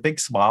back with a big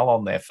smile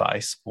on their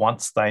face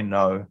once they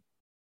know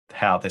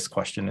how this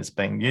question is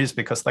being used,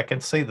 because they can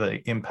see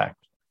the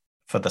impact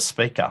for the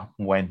speaker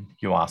when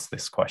you ask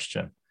this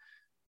question.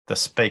 The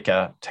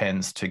speaker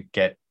tends to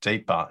get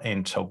deeper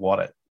into what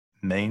it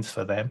means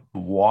for them,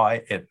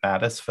 why it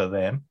matters for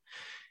them.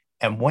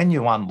 And when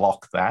you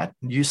unlock that,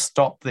 you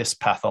stop this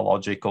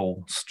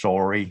pathological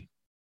story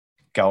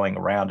going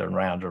around and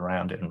round and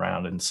round and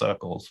round in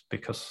circles,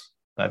 because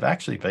they've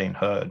actually been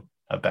heard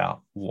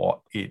about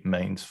what it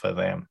means for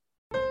them.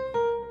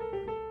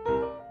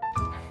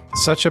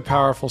 Such a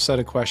powerful set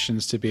of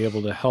questions to be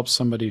able to help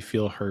somebody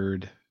feel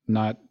heard,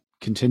 not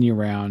continue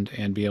around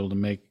and be able to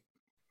make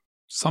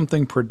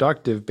something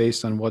productive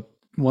based on what,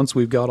 once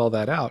we've got all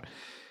that out.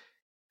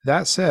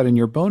 That said, in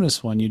your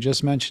bonus one, you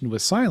just mentioned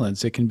with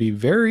silence, it can be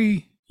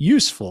very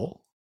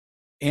useful,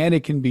 and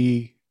it can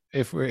be,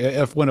 if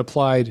when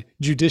applied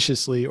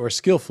judiciously or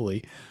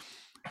skillfully,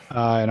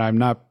 and I'm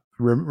not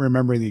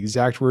remembering the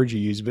exact words you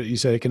used, but you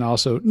said it can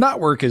also not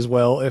work as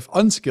well if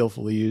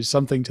unskillfully used,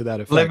 something to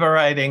that effect.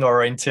 Liberating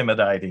or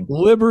intimidating.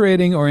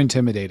 Liberating or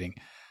intimidating.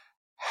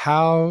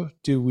 How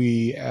do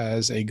we,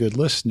 as a good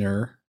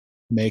listener,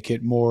 make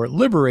it more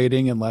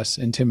liberating and less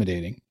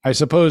intimidating? I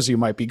suppose you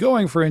might be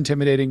going for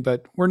intimidating,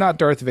 but we're not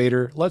Darth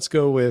Vader. Let's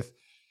go with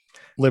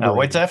liberating.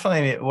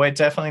 No, we're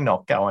definitely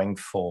not going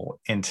for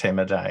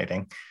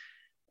intimidating.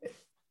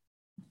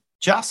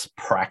 Just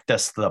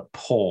practice the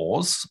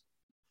pause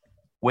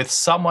with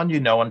someone you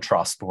know and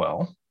trust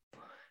well,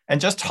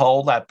 and just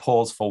hold that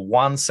pause for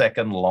 1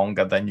 second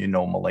longer than you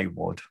normally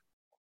would.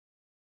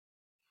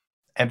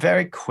 And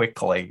very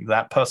quickly,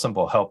 that person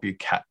will help you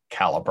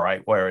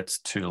calibrate where it's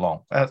too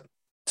long.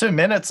 2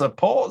 minutes of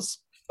pause,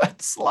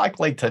 that's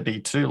likely to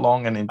be too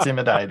long and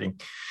intimidating.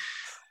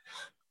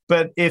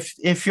 But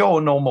if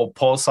your normal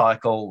pause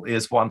cycle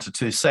is 1 to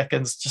 2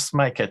 seconds, just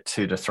make it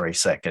 2 to 3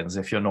 seconds.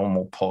 If your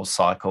normal pause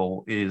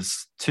cycle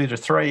is 2 to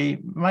 3,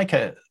 make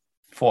it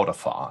 4 to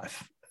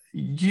 5.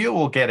 You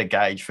will get a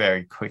gauge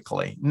very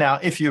quickly. Now,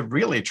 if you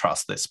really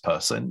trust this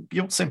person,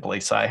 you'll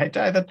simply say, hey,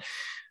 David,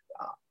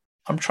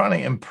 I'm trying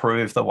to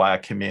improve the way I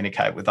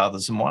communicate with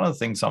others. And one of the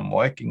things I'm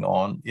working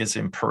on is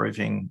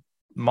improving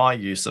my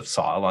use of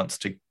silence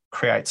to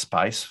create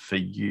space for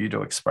you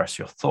to express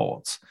your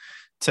thoughts.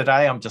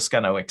 Today, I'm just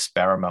going to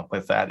experiment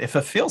with that. If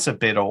it feels a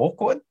bit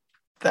awkward,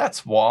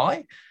 that's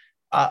why.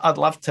 I'd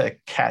love to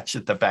catch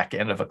at the back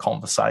end of a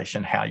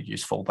conversation how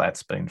useful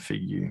that's been for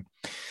you.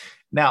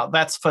 Now,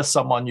 that's for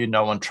someone you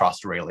know and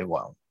trust really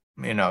well.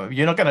 You know,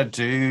 you're not going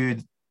to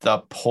do the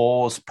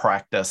pause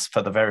practice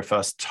for the very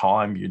first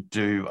time you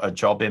do a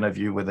job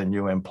interview with a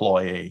new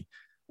employee,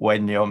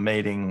 when you're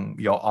meeting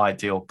your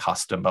ideal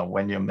customer,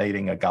 when you're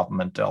meeting a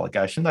government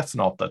delegation. That's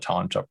not the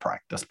time to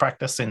practice.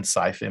 Practice in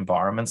safe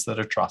environments that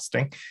are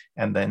trusting,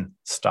 and then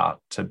start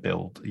to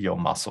build your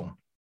muscle.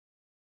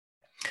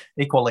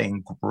 Equally,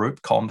 in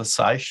group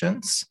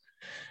conversations,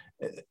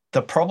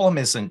 the problem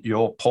isn't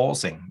you're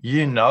pausing.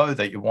 You know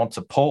that you want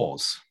to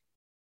pause.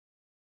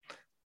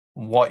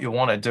 What you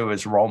want to do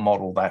is role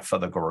model that for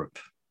the group.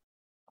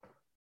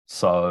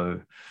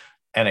 So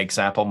an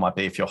example might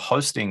be if you're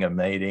hosting a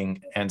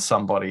meeting and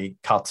somebody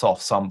cuts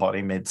off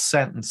somebody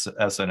mid-sentence,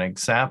 as an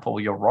example,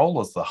 your role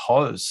as the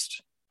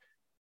host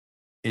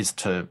is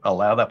to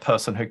allow that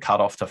person who cut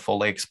off to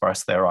fully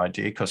express their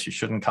idea, because you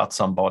shouldn't cut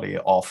somebody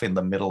off in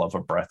the middle of a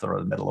breath or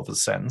in the middle of a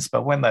sentence.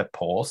 But when they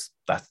pause,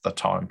 that's the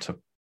time to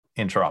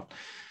interrupt.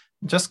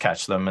 Just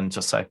catch them and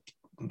just say,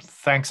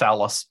 thanks,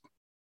 Alice.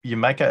 You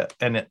make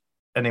an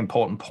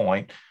important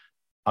point.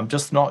 I'm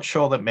just not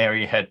sure that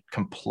Mary had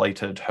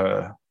completed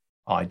her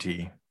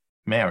idea.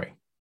 Mary.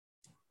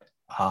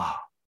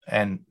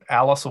 And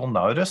Alice will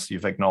notice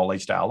you've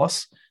acknowledged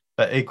Alice,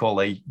 but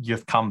equally,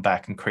 you've come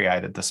back and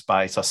created the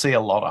space. I see a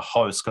lot of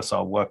hosts because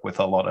I work with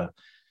a lot of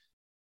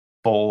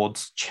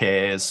boards,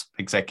 chairs,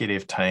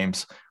 executive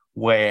teams,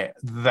 where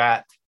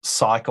that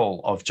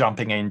cycle of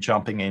jumping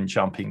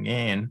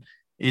in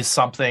is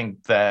something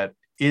that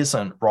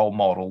isn't role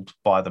modeled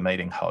by the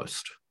meeting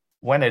host.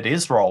 When it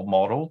is role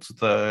modeled,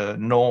 the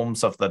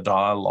norms of the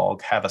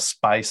dialogue have a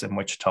space in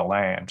which to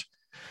land.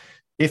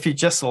 If you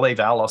just leave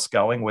Alice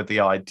going with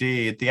the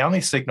idea, the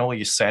only signal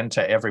you send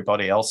to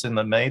everybody else in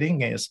the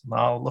meeting is,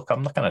 no, look,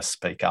 I'm not going to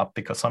speak up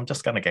because I'm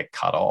just going to get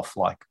cut off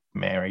like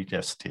Mary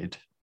just did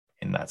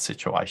in that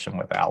situation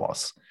with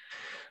Alice.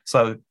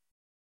 So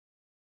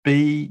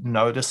be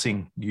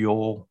noticing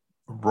your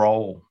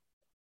role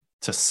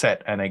to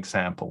set an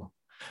example.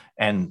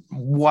 And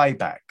way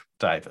back,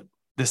 David,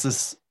 this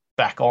is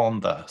back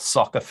on the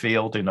soccer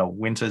field in a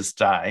winter's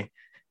day.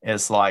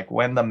 It's like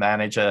when the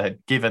manager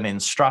had given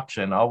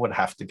instruction, I would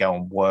have to go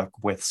and work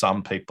with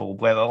some people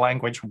where the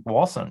language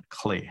wasn't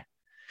clear.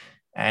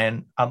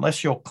 And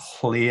unless you're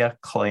clear,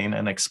 clean,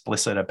 and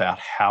explicit about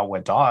how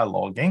we're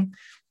dialoguing,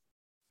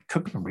 it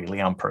could be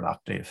really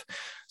unproductive.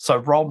 So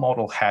role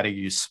model how to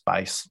use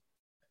space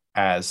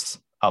as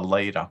a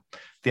leader.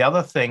 The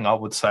other thing I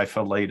would say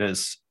for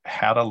leaders,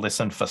 how to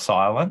listen for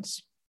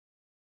silence.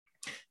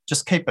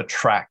 Just keep a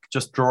track,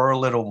 just draw a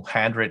little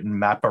handwritten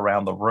map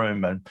around the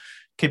room and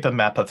keep a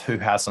map of who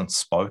hasn't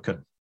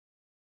spoken.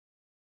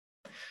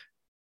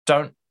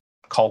 Don't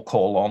cold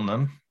call on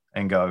them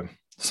and go,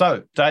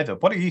 so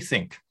David, what do you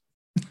think?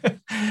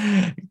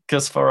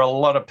 Because for a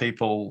lot of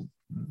people,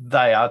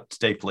 they are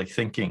deeply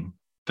thinking.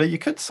 But you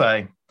could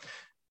say,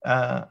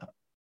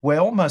 we're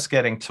almost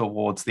getting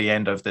towards the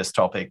end of this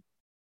topic.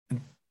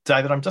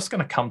 David, I'm just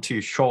going to come to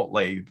you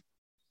shortly.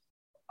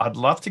 I'd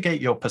love to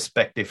get your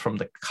perspective from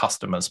the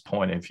customer's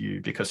point of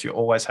view, because you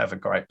always have a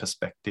great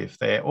perspective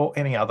there, or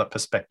any other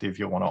perspective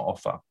you want to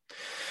offer.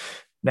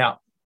 Now,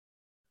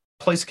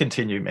 please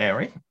continue,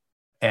 Mary,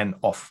 and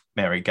off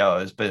Mary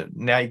goes. But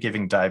now you're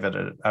giving David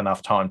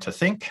enough time to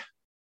think,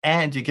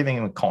 and you're giving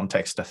him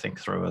context to think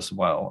through as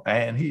well.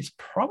 And he's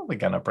probably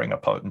going to bring a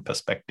potent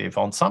perspective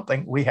on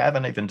something we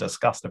haven't even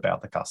discussed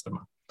about the customer.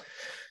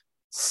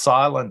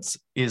 Silence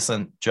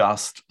isn't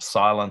just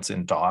silence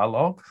in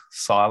dialogue.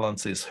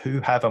 Silence is who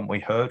haven't we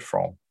heard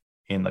from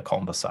in the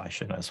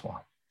conversation as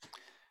well.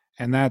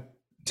 And that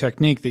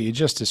technique that you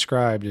just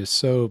described is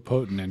so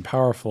potent and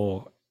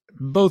powerful,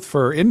 both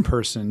for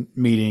in-person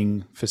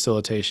meeting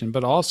facilitation,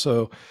 but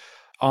also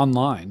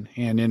online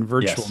and in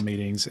virtual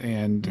meetings.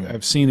 And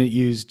I've seen it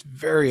used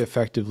very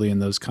effectively in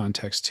those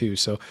contexts too.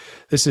 So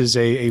this is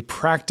a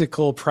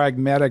practical,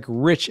 pragmatic,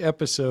 rich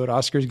episode.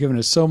 Oscar's given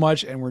us so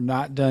much, and we're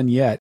not done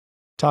yet.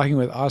 Talking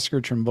with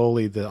Oscar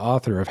Trimboli, the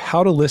author of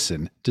How to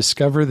Listen,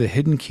 Discover the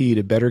Hidden Key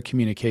to Better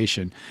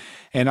Communication.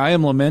 And I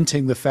am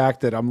lamenting the fact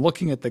that I'm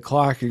looking at the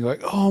clock and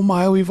like, oh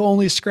my, we've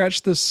only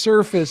scratched the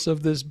surface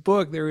of this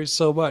book. There is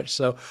so much.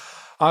 So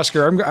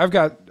Oscar, I've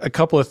got a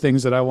couple of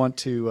things that I want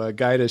to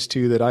guide us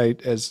to that I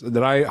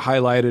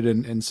highlighted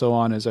and so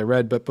on as I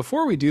read. But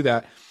before we do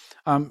that,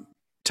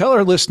 tell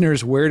our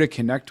listeners where to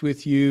connect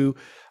with you,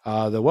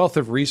 the wealth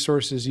of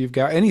resources you've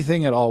got,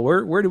 anything at all.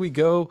 Where do we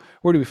go?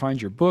 Where do we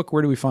find your book?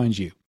 Where do we find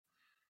you?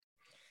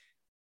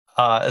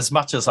 As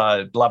much as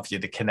I'd love you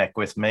to connect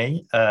with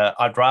me,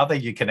 I'd rather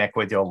you connect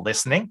with your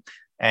listening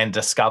and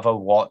discover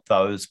what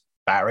those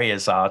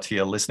barriers are to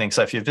your listening.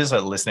 So if you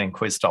visit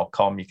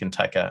listeningquiz.com, you can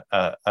take a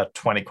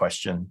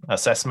 20-question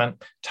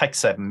assessment. Takes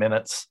 7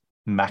 minutes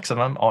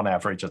maximum. On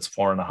average, it's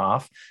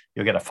 4.5.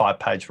 You'll get a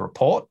 5-page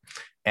report,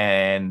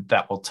 and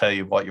that will tell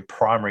you what your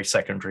primary,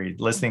 secondary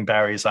listening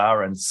barriers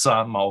are, and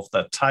some of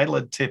the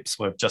tailored tips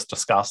we've just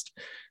discussed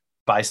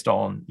based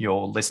on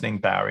your listening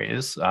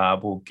barriers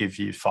will give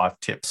you 5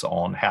 tips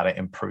on how to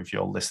improve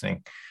your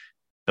listening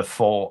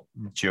before,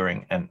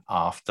 during, and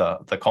after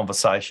the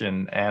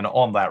conversation. And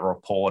on that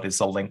report is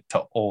a link to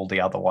all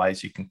the other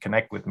ways you can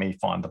connect with me,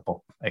 find the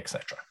book,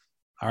 etc.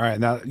 All right.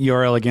 That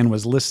URL again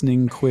was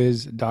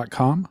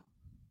listeningquiz.com.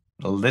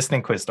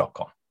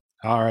 Listeningquiz.com.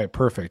 All right,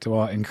 perfect.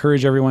 Well, I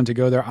encourage everyone to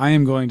go there. I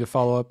am going to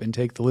follow up and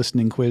take the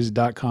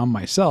listeningquiz.com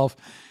myself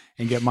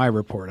and get my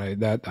report.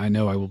 I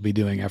know I will be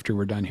doing after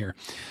we're done here.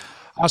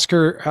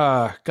 Oscar,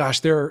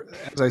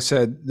 as I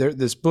said,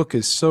 this book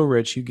is so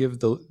rich. You give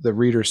the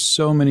reader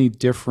so many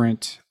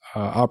different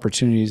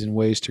opportunities and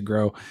ways to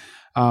grow.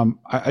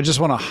 I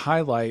just want to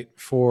highlight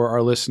for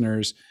our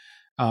listeners,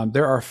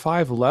 there are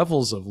 5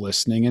 levels of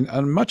listening,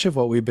 and much of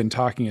what we've been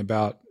talking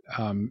about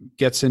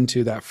gets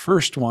into that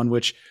first one,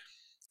 which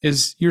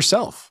is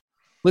yourself,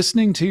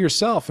 listening to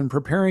yourself and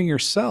preparing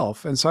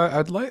yourself. And so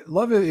I'd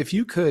love it if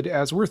you could,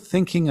 as we're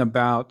thinking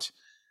about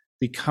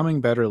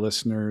becoming better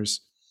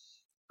listeners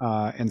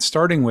and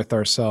starting with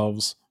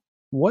ourselves,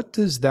 what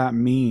does that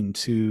mean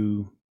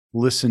to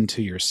listen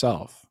to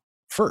yourself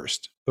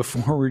first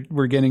before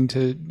we're getting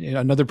to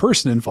another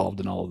person involved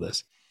in all of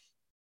this?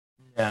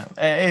 Yeah.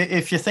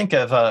 If you think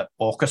of an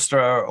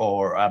orchestra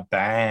or a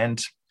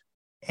band,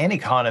 any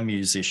kind of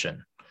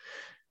musician,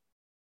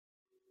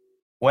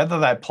 whether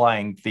they're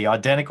playing the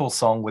identical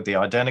song with the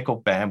identical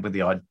band, with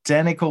the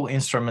identical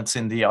instruments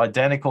in the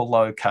identical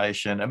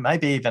location, and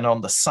maybe even on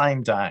the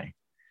same day,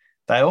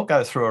 they all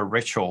go through a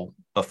ritual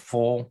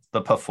before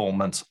the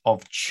performance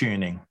of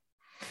tuning.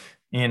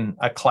 In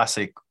a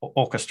classic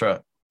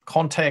orchestra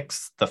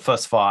context, the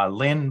first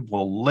violin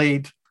will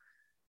lead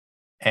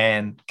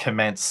and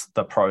commence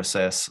the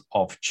process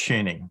of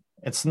tuning.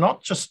 It's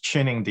not just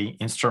tuning the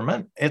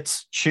instrument,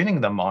 it's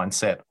tuning the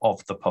mindset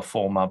of the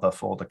performer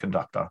before the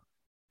conductor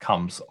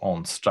comes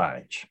on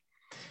stage.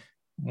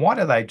 Why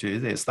do they do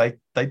this? They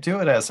do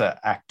it as an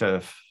act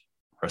of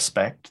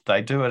respect.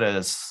 They do it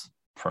as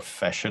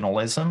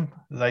professionalism.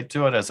 They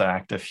do it as an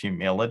act of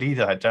humility.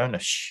 They don't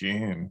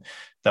assume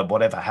that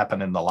whatever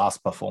happened in the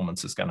last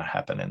performance is going to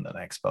happen in the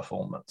next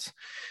performance.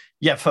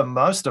 Yet for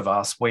most of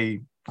us,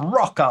 we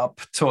rock up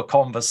to a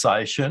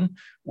conversation.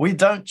 We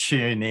don't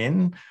tune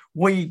in.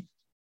 We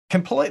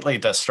completely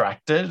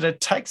distracted. It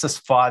takes us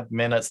 5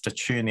 minutes to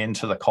tune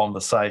into the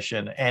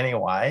conversation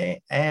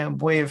anyway,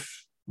 and we've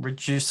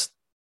reduced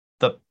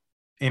the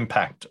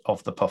impact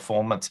of the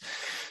performance.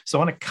 So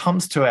when it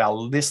comes to our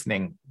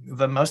listening,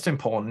 the most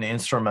important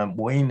instrument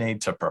we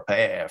need to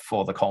prepare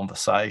for the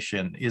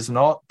conversation is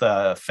not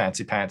the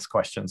fancy pants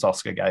questions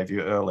Oscar gave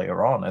you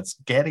earlier on. It's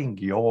getting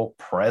your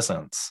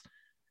presence,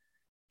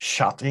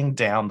 shutting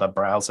down the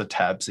browser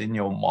tabs in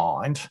your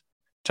mind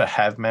to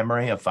have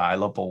memory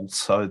available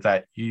so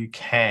that you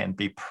can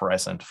be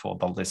present for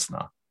the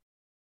listener.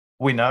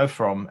 We know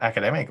from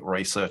academic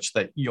research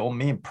that your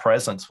mere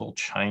presence will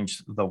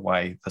change the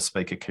way the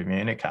speaker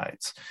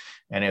communicates.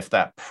 And if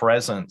that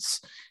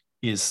presence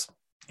is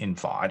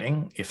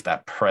inviting, if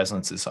that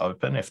presence is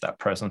open, if that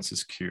presence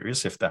is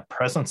curious, if that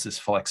presence is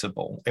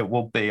flexible, it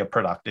will be a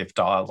productive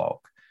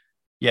dialogue.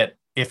 Yet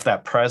if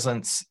that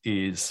presence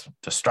is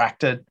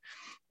distracted,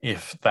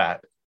 if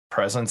that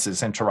presence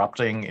is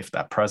interrupting, if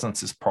that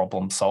presence is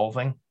problem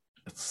solving,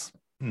 it's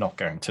not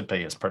going to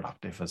be as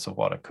productive as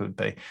what it could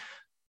be.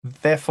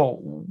 Therefore,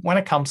 when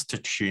it comes to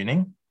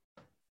tuning,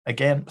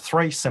 again,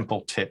 3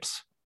 simple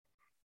tips.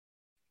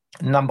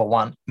 Number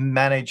 1,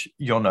 manage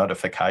your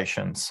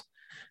notifications.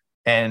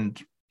 And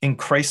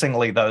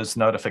increasingly, those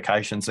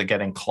notifications are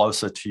getting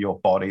closer to your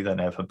body than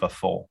ever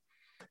before.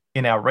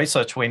 In our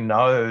research, we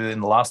know in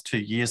the last 2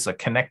 years that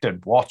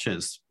connected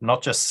watches,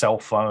 not just cell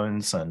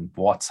phones and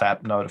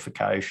WhatsApp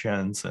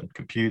notifications and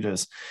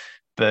computers,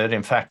 but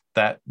in fact,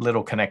 that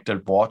little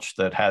connected watch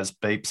that has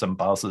beeps and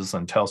buzzes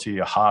and tells you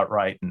your heart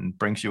rate and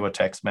brings you a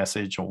text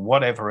message or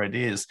whatever it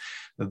is,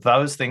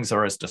 those things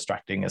are as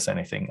distracting as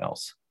anything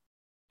else.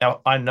 Now,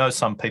 I know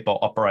some people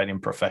operate in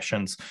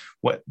professions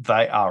where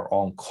they are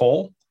on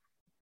call.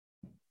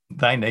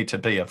 They need to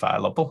be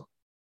available.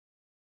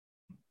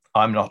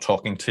 I'm not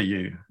talking to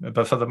you,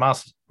 but for the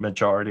vast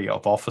majority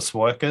of office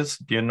workers,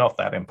 you're not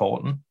that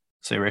important.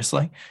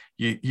 Seriously,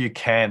 you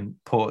can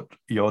put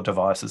your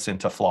devices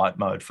into flight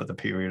mode for the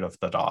period of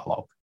the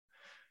dialogue.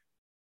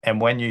 And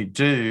when you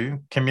do,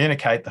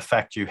 communicate the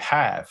fact you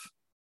have,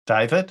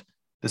 David,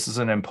 this is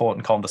an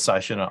important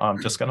conversation. I'm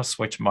just going to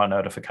switch my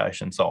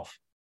notifications off.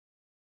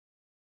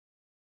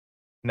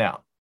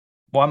 Now,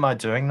 why am I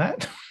doing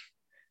that?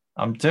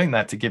 I'm doing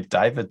that to give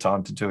David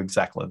time to do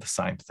exactly the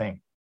same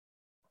thing.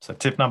 So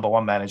tip number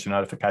 1, manage your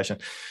notification.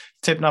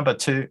 Tip number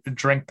 2,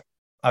 drink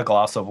a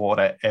glass of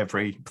water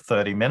every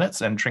 30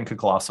 minutes and drink a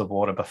glass of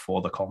water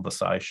before the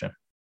conversation.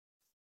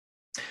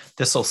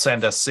 This will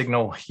send a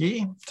signal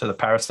here to the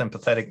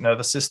parasympathetic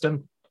nervous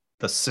system,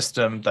 the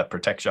system that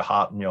protects your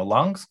heart and your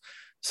lungs.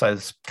 So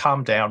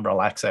calm down,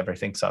 relax,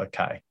 everything's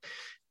okay.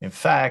 In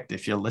fact,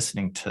 if you're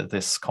listening to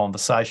this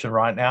conversation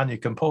right now, and you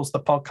can pause the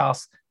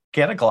podcast,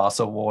 get a glass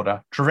of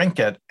water, drink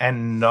it,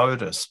 and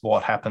notice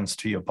what happens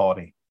to your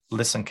body.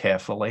 Listen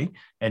carefully,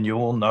 and you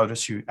will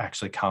notice you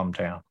actually calm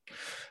down.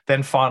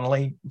 Then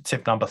finally,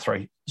 tip number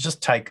 3,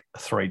 just take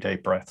 3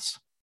 deep breaths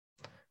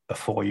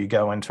before you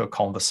go into a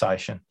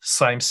conversation.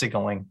 Same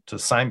signaling to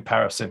the same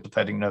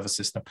parasympathetic nervous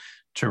system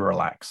to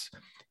relax.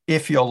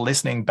 If your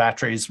listening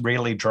battery is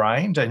really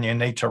drained and you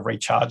need to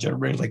recharge it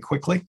really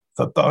quickly,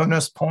 for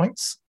bonus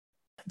points,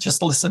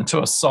 just listen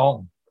to a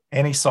song,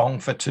 any song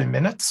for 2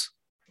 minutes,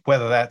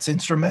 whether that's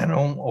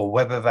instrumental or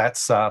whether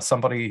that's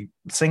somebody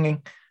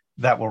singing.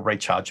 That will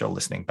recharge your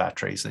listening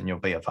batteries and you'll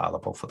be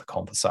available for the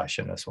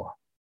conversation as well.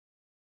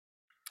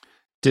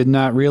 Did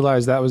not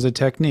realize that was a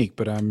technique,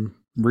 but I'm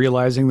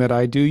realizing that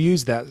I do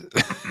use that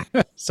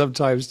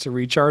sometimes to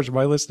recharge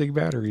my listening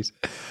batteries.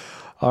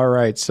 All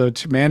right. So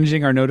to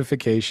managing our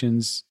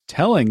notifications,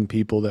 telling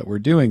people that we're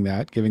doing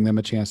that, giving them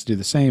a chance to do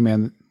the same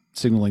and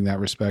signaling that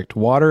respect,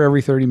 water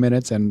every 30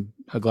 minutes and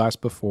a glass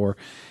before,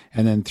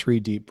 and then 3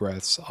 deep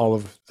breaths. All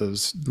of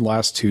those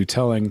last 2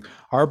 telling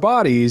our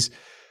bodies,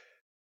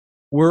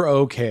 we're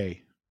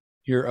okay.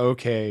 You're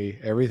okay.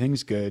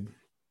 Everything's good.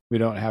 We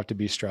don't have to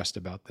be stressed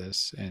about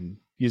this, and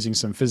using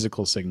some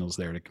physical signals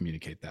there to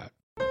communicate that.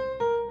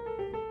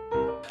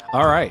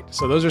 All right.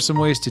 So those are some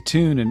ways to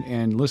tune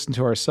and listen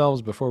to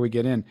ourselves before we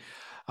get in.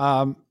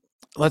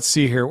 Let's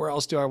see here. Where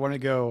else do I want to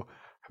go?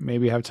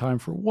 Maybe have time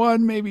for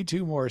one, maybe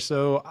two more.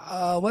 So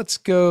let's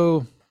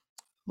go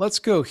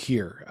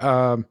here.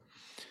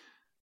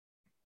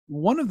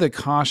 One of the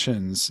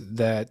cautions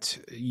that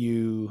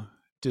you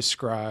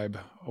describe,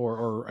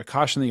 or a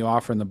caution that you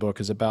offer in the book,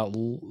 is about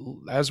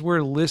as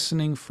we're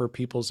listening for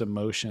people's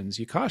emotions,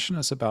 you caution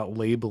us about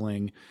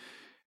labeling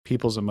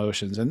people's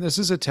emotions. And this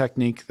is a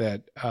technique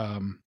that,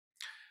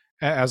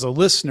 as a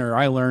listener,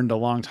 I learned a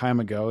long time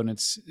ago, and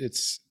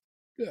it's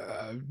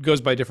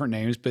goes by different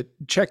names, but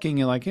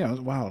checking and like,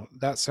 wow,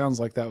 that sounds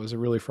like that was a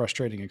really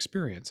frustrating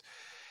experience.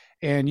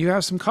 And you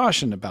have some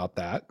caution about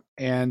that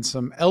and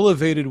some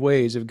elevated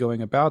ways of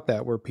going about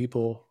that where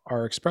people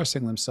are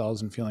expressing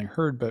themselves and feeling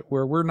heard, but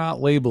where we're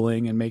not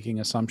labeling and making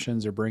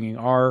assumptions or putting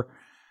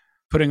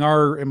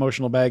our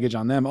emotional baggage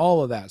on them,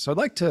 all of that. So I'd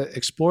like to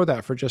explore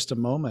that for just a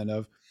moment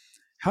of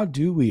how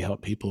do we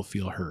help people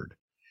feel heard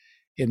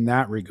in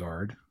that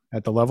regard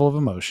at the level of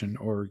emotion,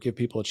 or give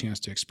people a chance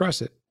to express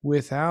it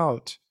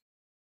without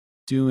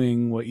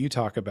doing what you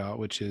talk about,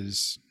 which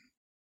is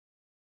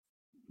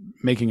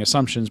making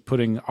assumptions,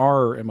 putting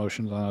our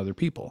emotions on other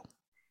people.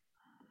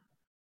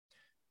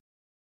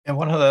 And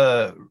one of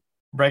the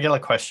regular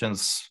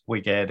questions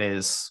we get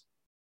is,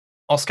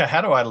 Oscar,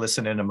 how do I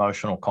listen in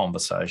emotional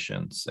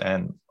conversations?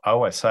 And I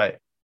always say,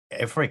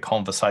 every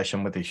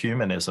conversation with a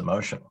human is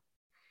emotional.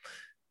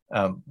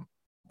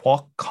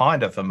 What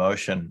kind of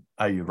emotion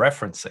are you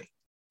referencing?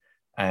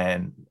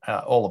 And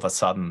all of a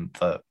sudden,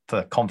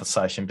 the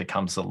conversation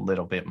becomes a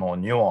little bit more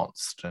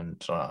nuanced.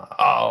 And,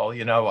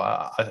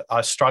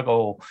 I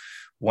struggle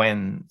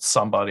when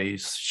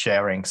somebody's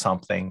sharing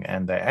something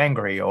and they're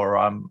angry, or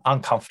I'm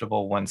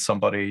uncomfortable when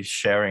somebody's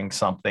sharing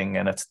something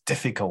and it's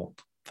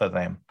difficult for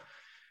them.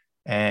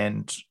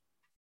 And,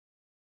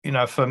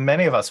 for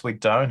many of us, we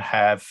don't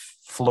have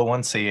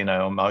fluency in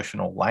our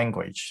emotional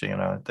language.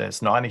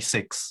 There's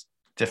 96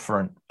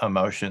 different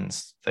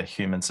emotions that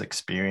humans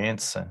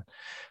experience. And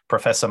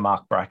Professor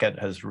Mark Brackett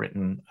has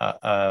written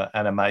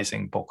an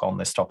amazing book on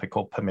this topic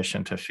called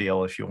Permission to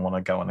Feel, if you want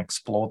to go and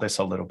explore this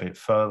a little bit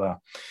further.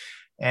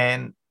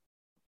 And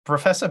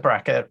Professor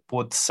Brackett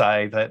would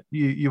say that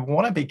you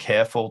want to be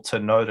careful to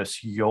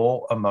notice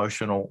your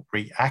emotional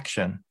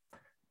reaction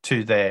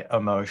to their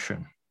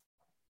emotion.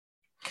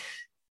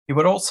 He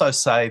would also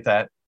say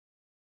that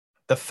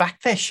the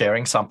fact they're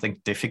sharing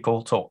something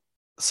difficult or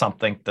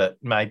something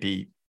that may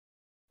be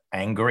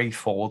angry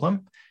for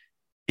them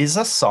is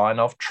a sign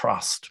of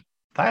trust.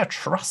 They are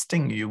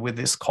trusting you with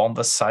this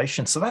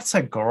conversation. So that's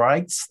a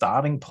great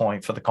starting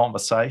point for the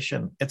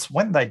conversation. It's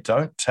when they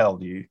don't tell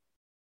you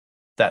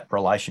that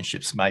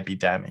relationships may be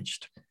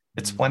damaged.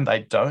 It's when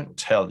they don't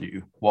tell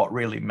you what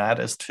really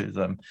matters to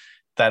them,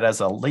 that as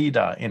a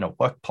leader in a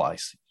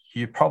workplace,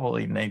 you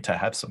probably need to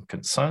have some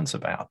concerns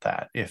about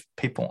that. If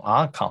people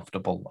aren't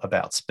comfortable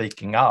about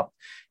speaking up,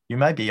 you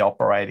may be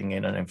operating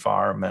in an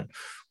environment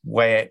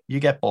where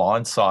you get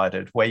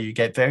blindsided, where you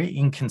get very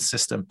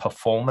inconsistent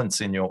performance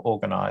in your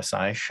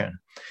organization.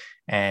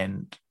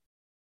 And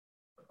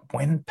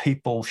when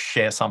people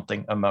share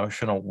something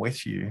emotional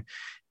with you,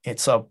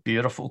 it's a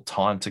beautiful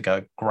time to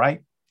go, great,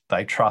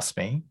 they trust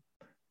me.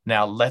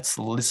 Now let's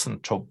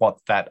listen to what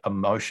that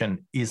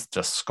emotion is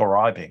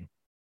describing.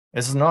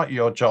 It's not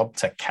your job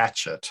to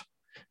catch it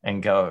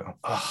and go,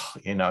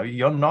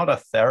 you're not a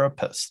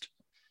therapist.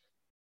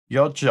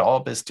 Your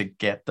job is to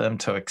get them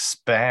to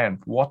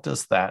expand. What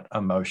does that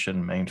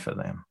emotion mean for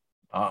them?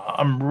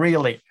 I'm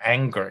really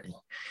angry.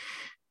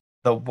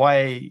 The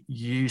way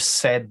you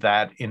said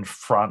that in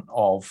front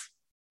of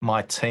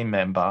my team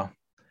member,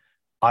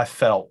 I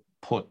felt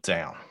put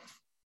down.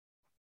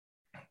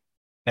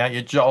 Now,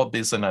 your job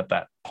isn't at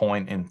that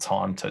point in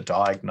time to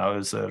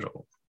diagnose it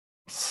or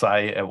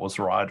say it was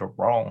right or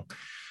wrong.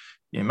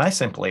 You may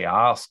simply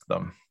ask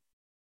them,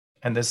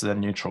 and this is a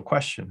neutral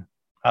question,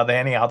 are there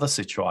any other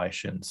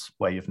situations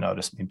where you've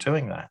noticed me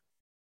doing that?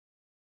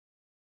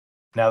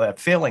 Now they're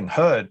feeling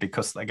heard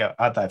because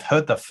they've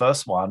heard the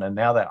first one and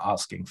now they're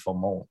asking for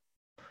more.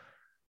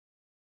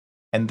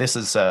 And this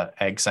is an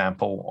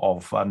example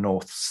of a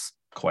North's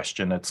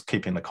question. It's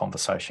keeping the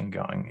conversation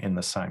going in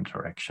the same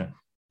direction.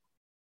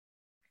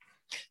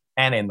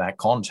 And in that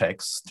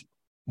context,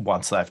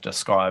 once they've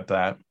described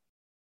that,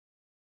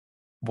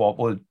 what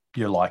would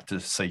you like to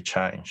see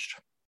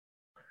changed?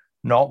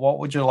 Not what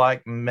would you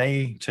like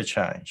me to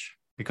change?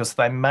 Because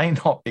they may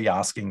not be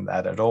asking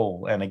that at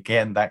all. And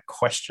again, that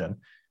question,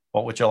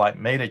 what would you like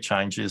me to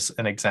change, is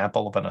an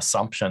example of an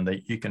assumption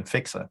that you can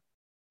fix it.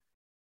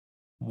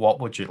 What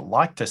would you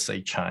like to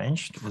see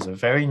changed is a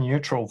very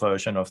neutral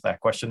version of that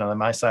question. And they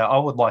may say, I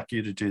would like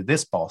you to do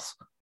this, boss,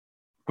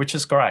 which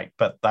is great,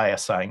 but they are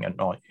saying it,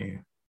 not you.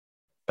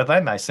 But they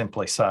may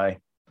simply say,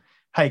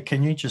 hey,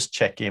 can you just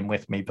check in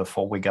with me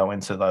before we go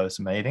into those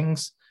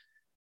meetings?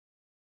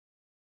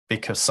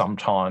 Because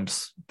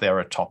sometimes there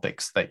are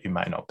topics that you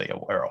may not be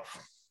aware of.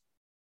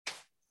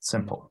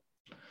 Simple.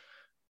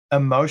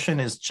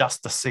 Emotion is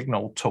just a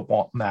signal to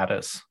what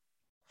matters.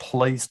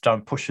 Please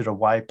don't push it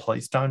away.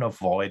 Please don't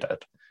avoid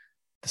it.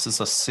 this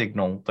is a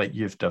signal that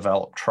you've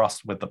developed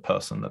trust with the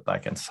person that they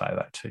can say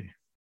that to you.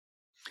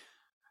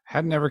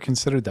 Hadn't ever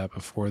considered that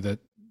before, that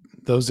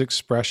those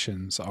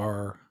expressions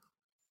are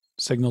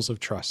signals of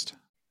trust,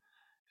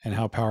 and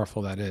how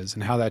powerful that is,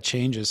 and how that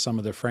changes some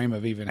of the frame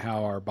of even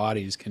how our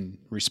bodies can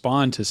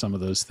respond to some of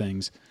those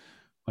things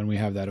when we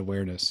have that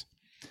awareness.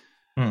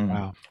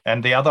 Wow.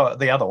 And the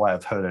other way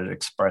I've heard it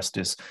expressed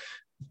is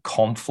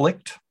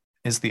conflict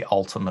is the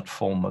ultimate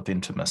form of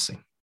intimacy.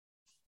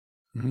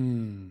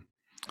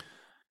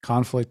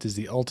 Conflict is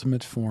the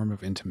ultimate form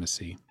of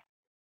intimacy.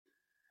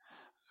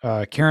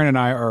 Karen and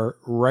I are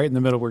right in the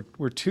middle. We're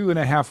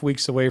 2.5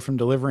 weeks away from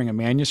delivering a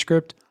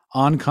manuscript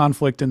on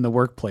conflict in the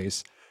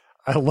workplace.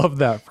 I love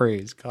that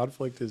phrase.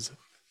 Conflict is a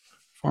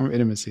form of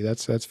intimacy.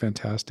 That's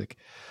fantastic.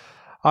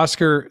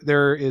 Oscar,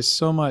 there is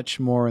so much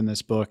more in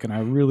this book, and I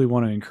really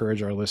want to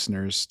encourage our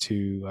listeners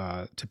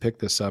to pick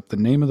this up. The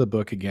name of the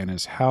book, again,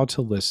 is How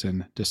to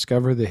Listen,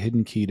 Discover the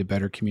Hidden Key to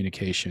Better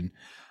Communication.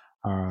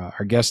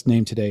 Our guest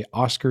name today,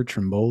 Oscar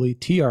Trimboli,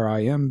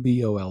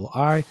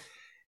 Trimboli.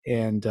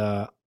 And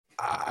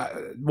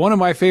one of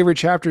my favorite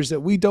chapters that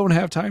we don't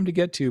have time to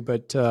get to,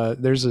 but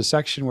there's a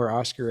section where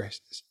Oscar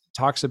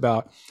talks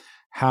about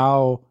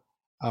how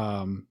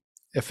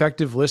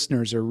effective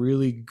listeners are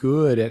really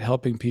good at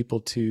helping people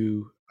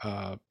to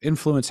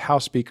influence how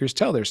speakers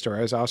tell their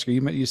story. As Oscar,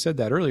 you said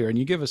that earlier, and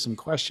you give us some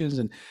questions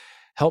and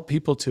help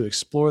people to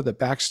explore the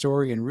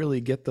backstory and really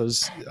get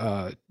those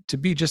to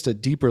be just a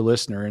deeper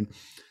listener. And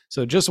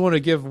so just want to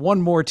give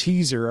one more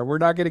teaser. We're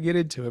not going to get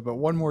into it, but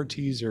one more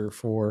teaser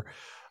for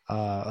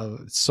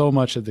so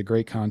much of the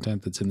great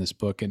content that's in this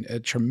book, and a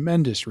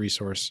tremendous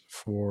resource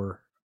for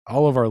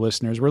all of our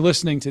listeners. We're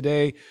listening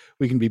today.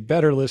 We can be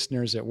better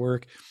listeners at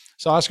work.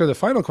 So Oscar, the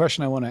final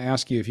question I want to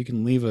ask you, if you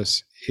can leave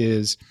us,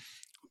 is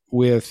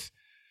with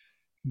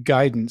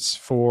guidance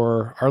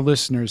for our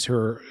listeners who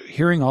are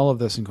hearing all of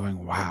this and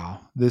going, wow,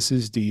 this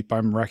is deep.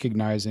 I'm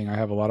recognizing I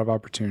have a lot of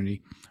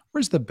opportunity.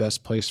 Where's the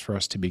best place for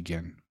us to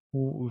begin?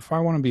 If I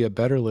want to be a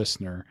better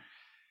listener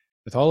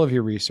with all of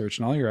your research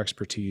and all your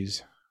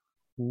expertise,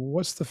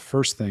 what's the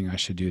first thing I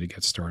should do to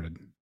get started?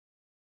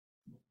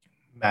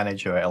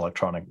 Manage your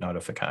electronic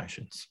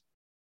notifications.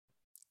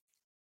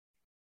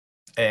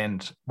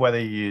 And whether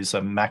you use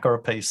a Mac or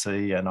a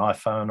PC, an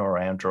iPhone or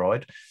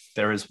Android,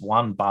 there is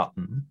one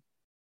button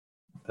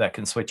that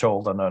can switch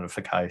all the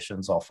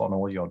notifications off on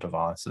all your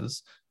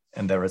devices.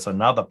 And there is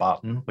another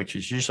button, which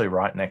is usually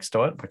right next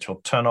to it, which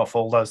will turn off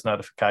all those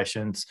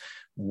notifications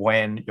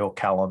when your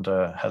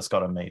calendar has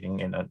got a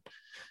meeting in it.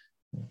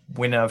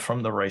 We know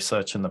from the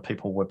research and the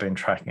people we've been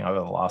tracking over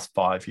the last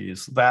 5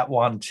 years, that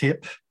one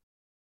tip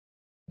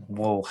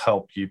will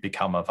help you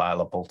become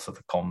available to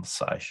the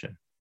conversation.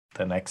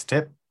 The next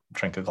tip,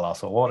 drink a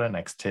glass of water.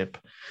 Next tip,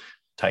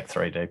 take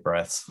 3 deep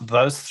breaths.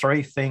 Those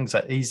 3 things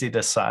are easy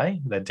to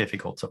say. They're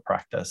difficult to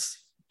practice.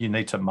 You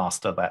need to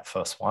master that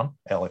first one,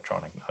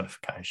 electronic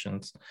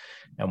notifications.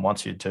 And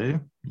once you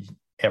do,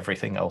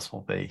 everything else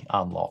will be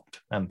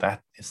unlocked. And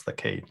that is the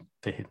key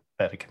to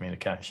better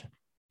communication.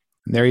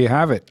 There you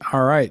have it.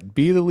 All right.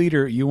 Be the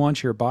leader you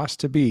want your boss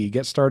to be.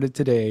 Get started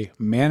today.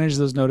 Manage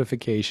those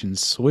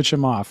notifications. Switch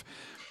them off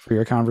for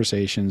your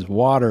conversations.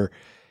 Water,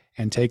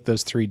 and take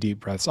those 3 deep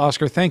breaths.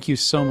 Oscar, thank you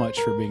so much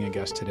for being a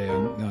guest today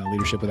on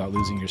Leadership Without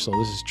Losing Your Soul.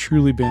 This has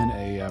truly been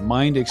a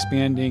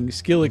mind-expanding,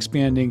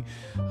 skill-expanding,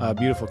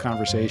 beautiful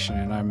conversation,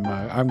 and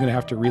I'm going to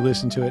have to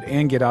re-listen to it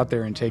and get out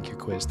there and take your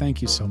quiz.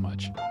 Thank you so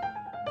much.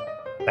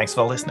 Thanks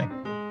for listening.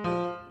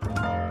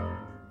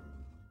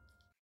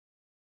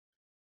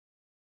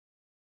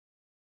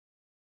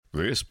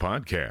 This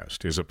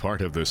podcast is a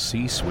part of the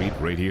C-Suite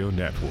Radio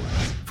Network.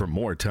 For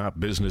more top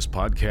business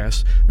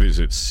podcasts,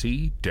 visit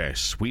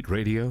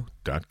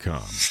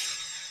c-suiteradio.com.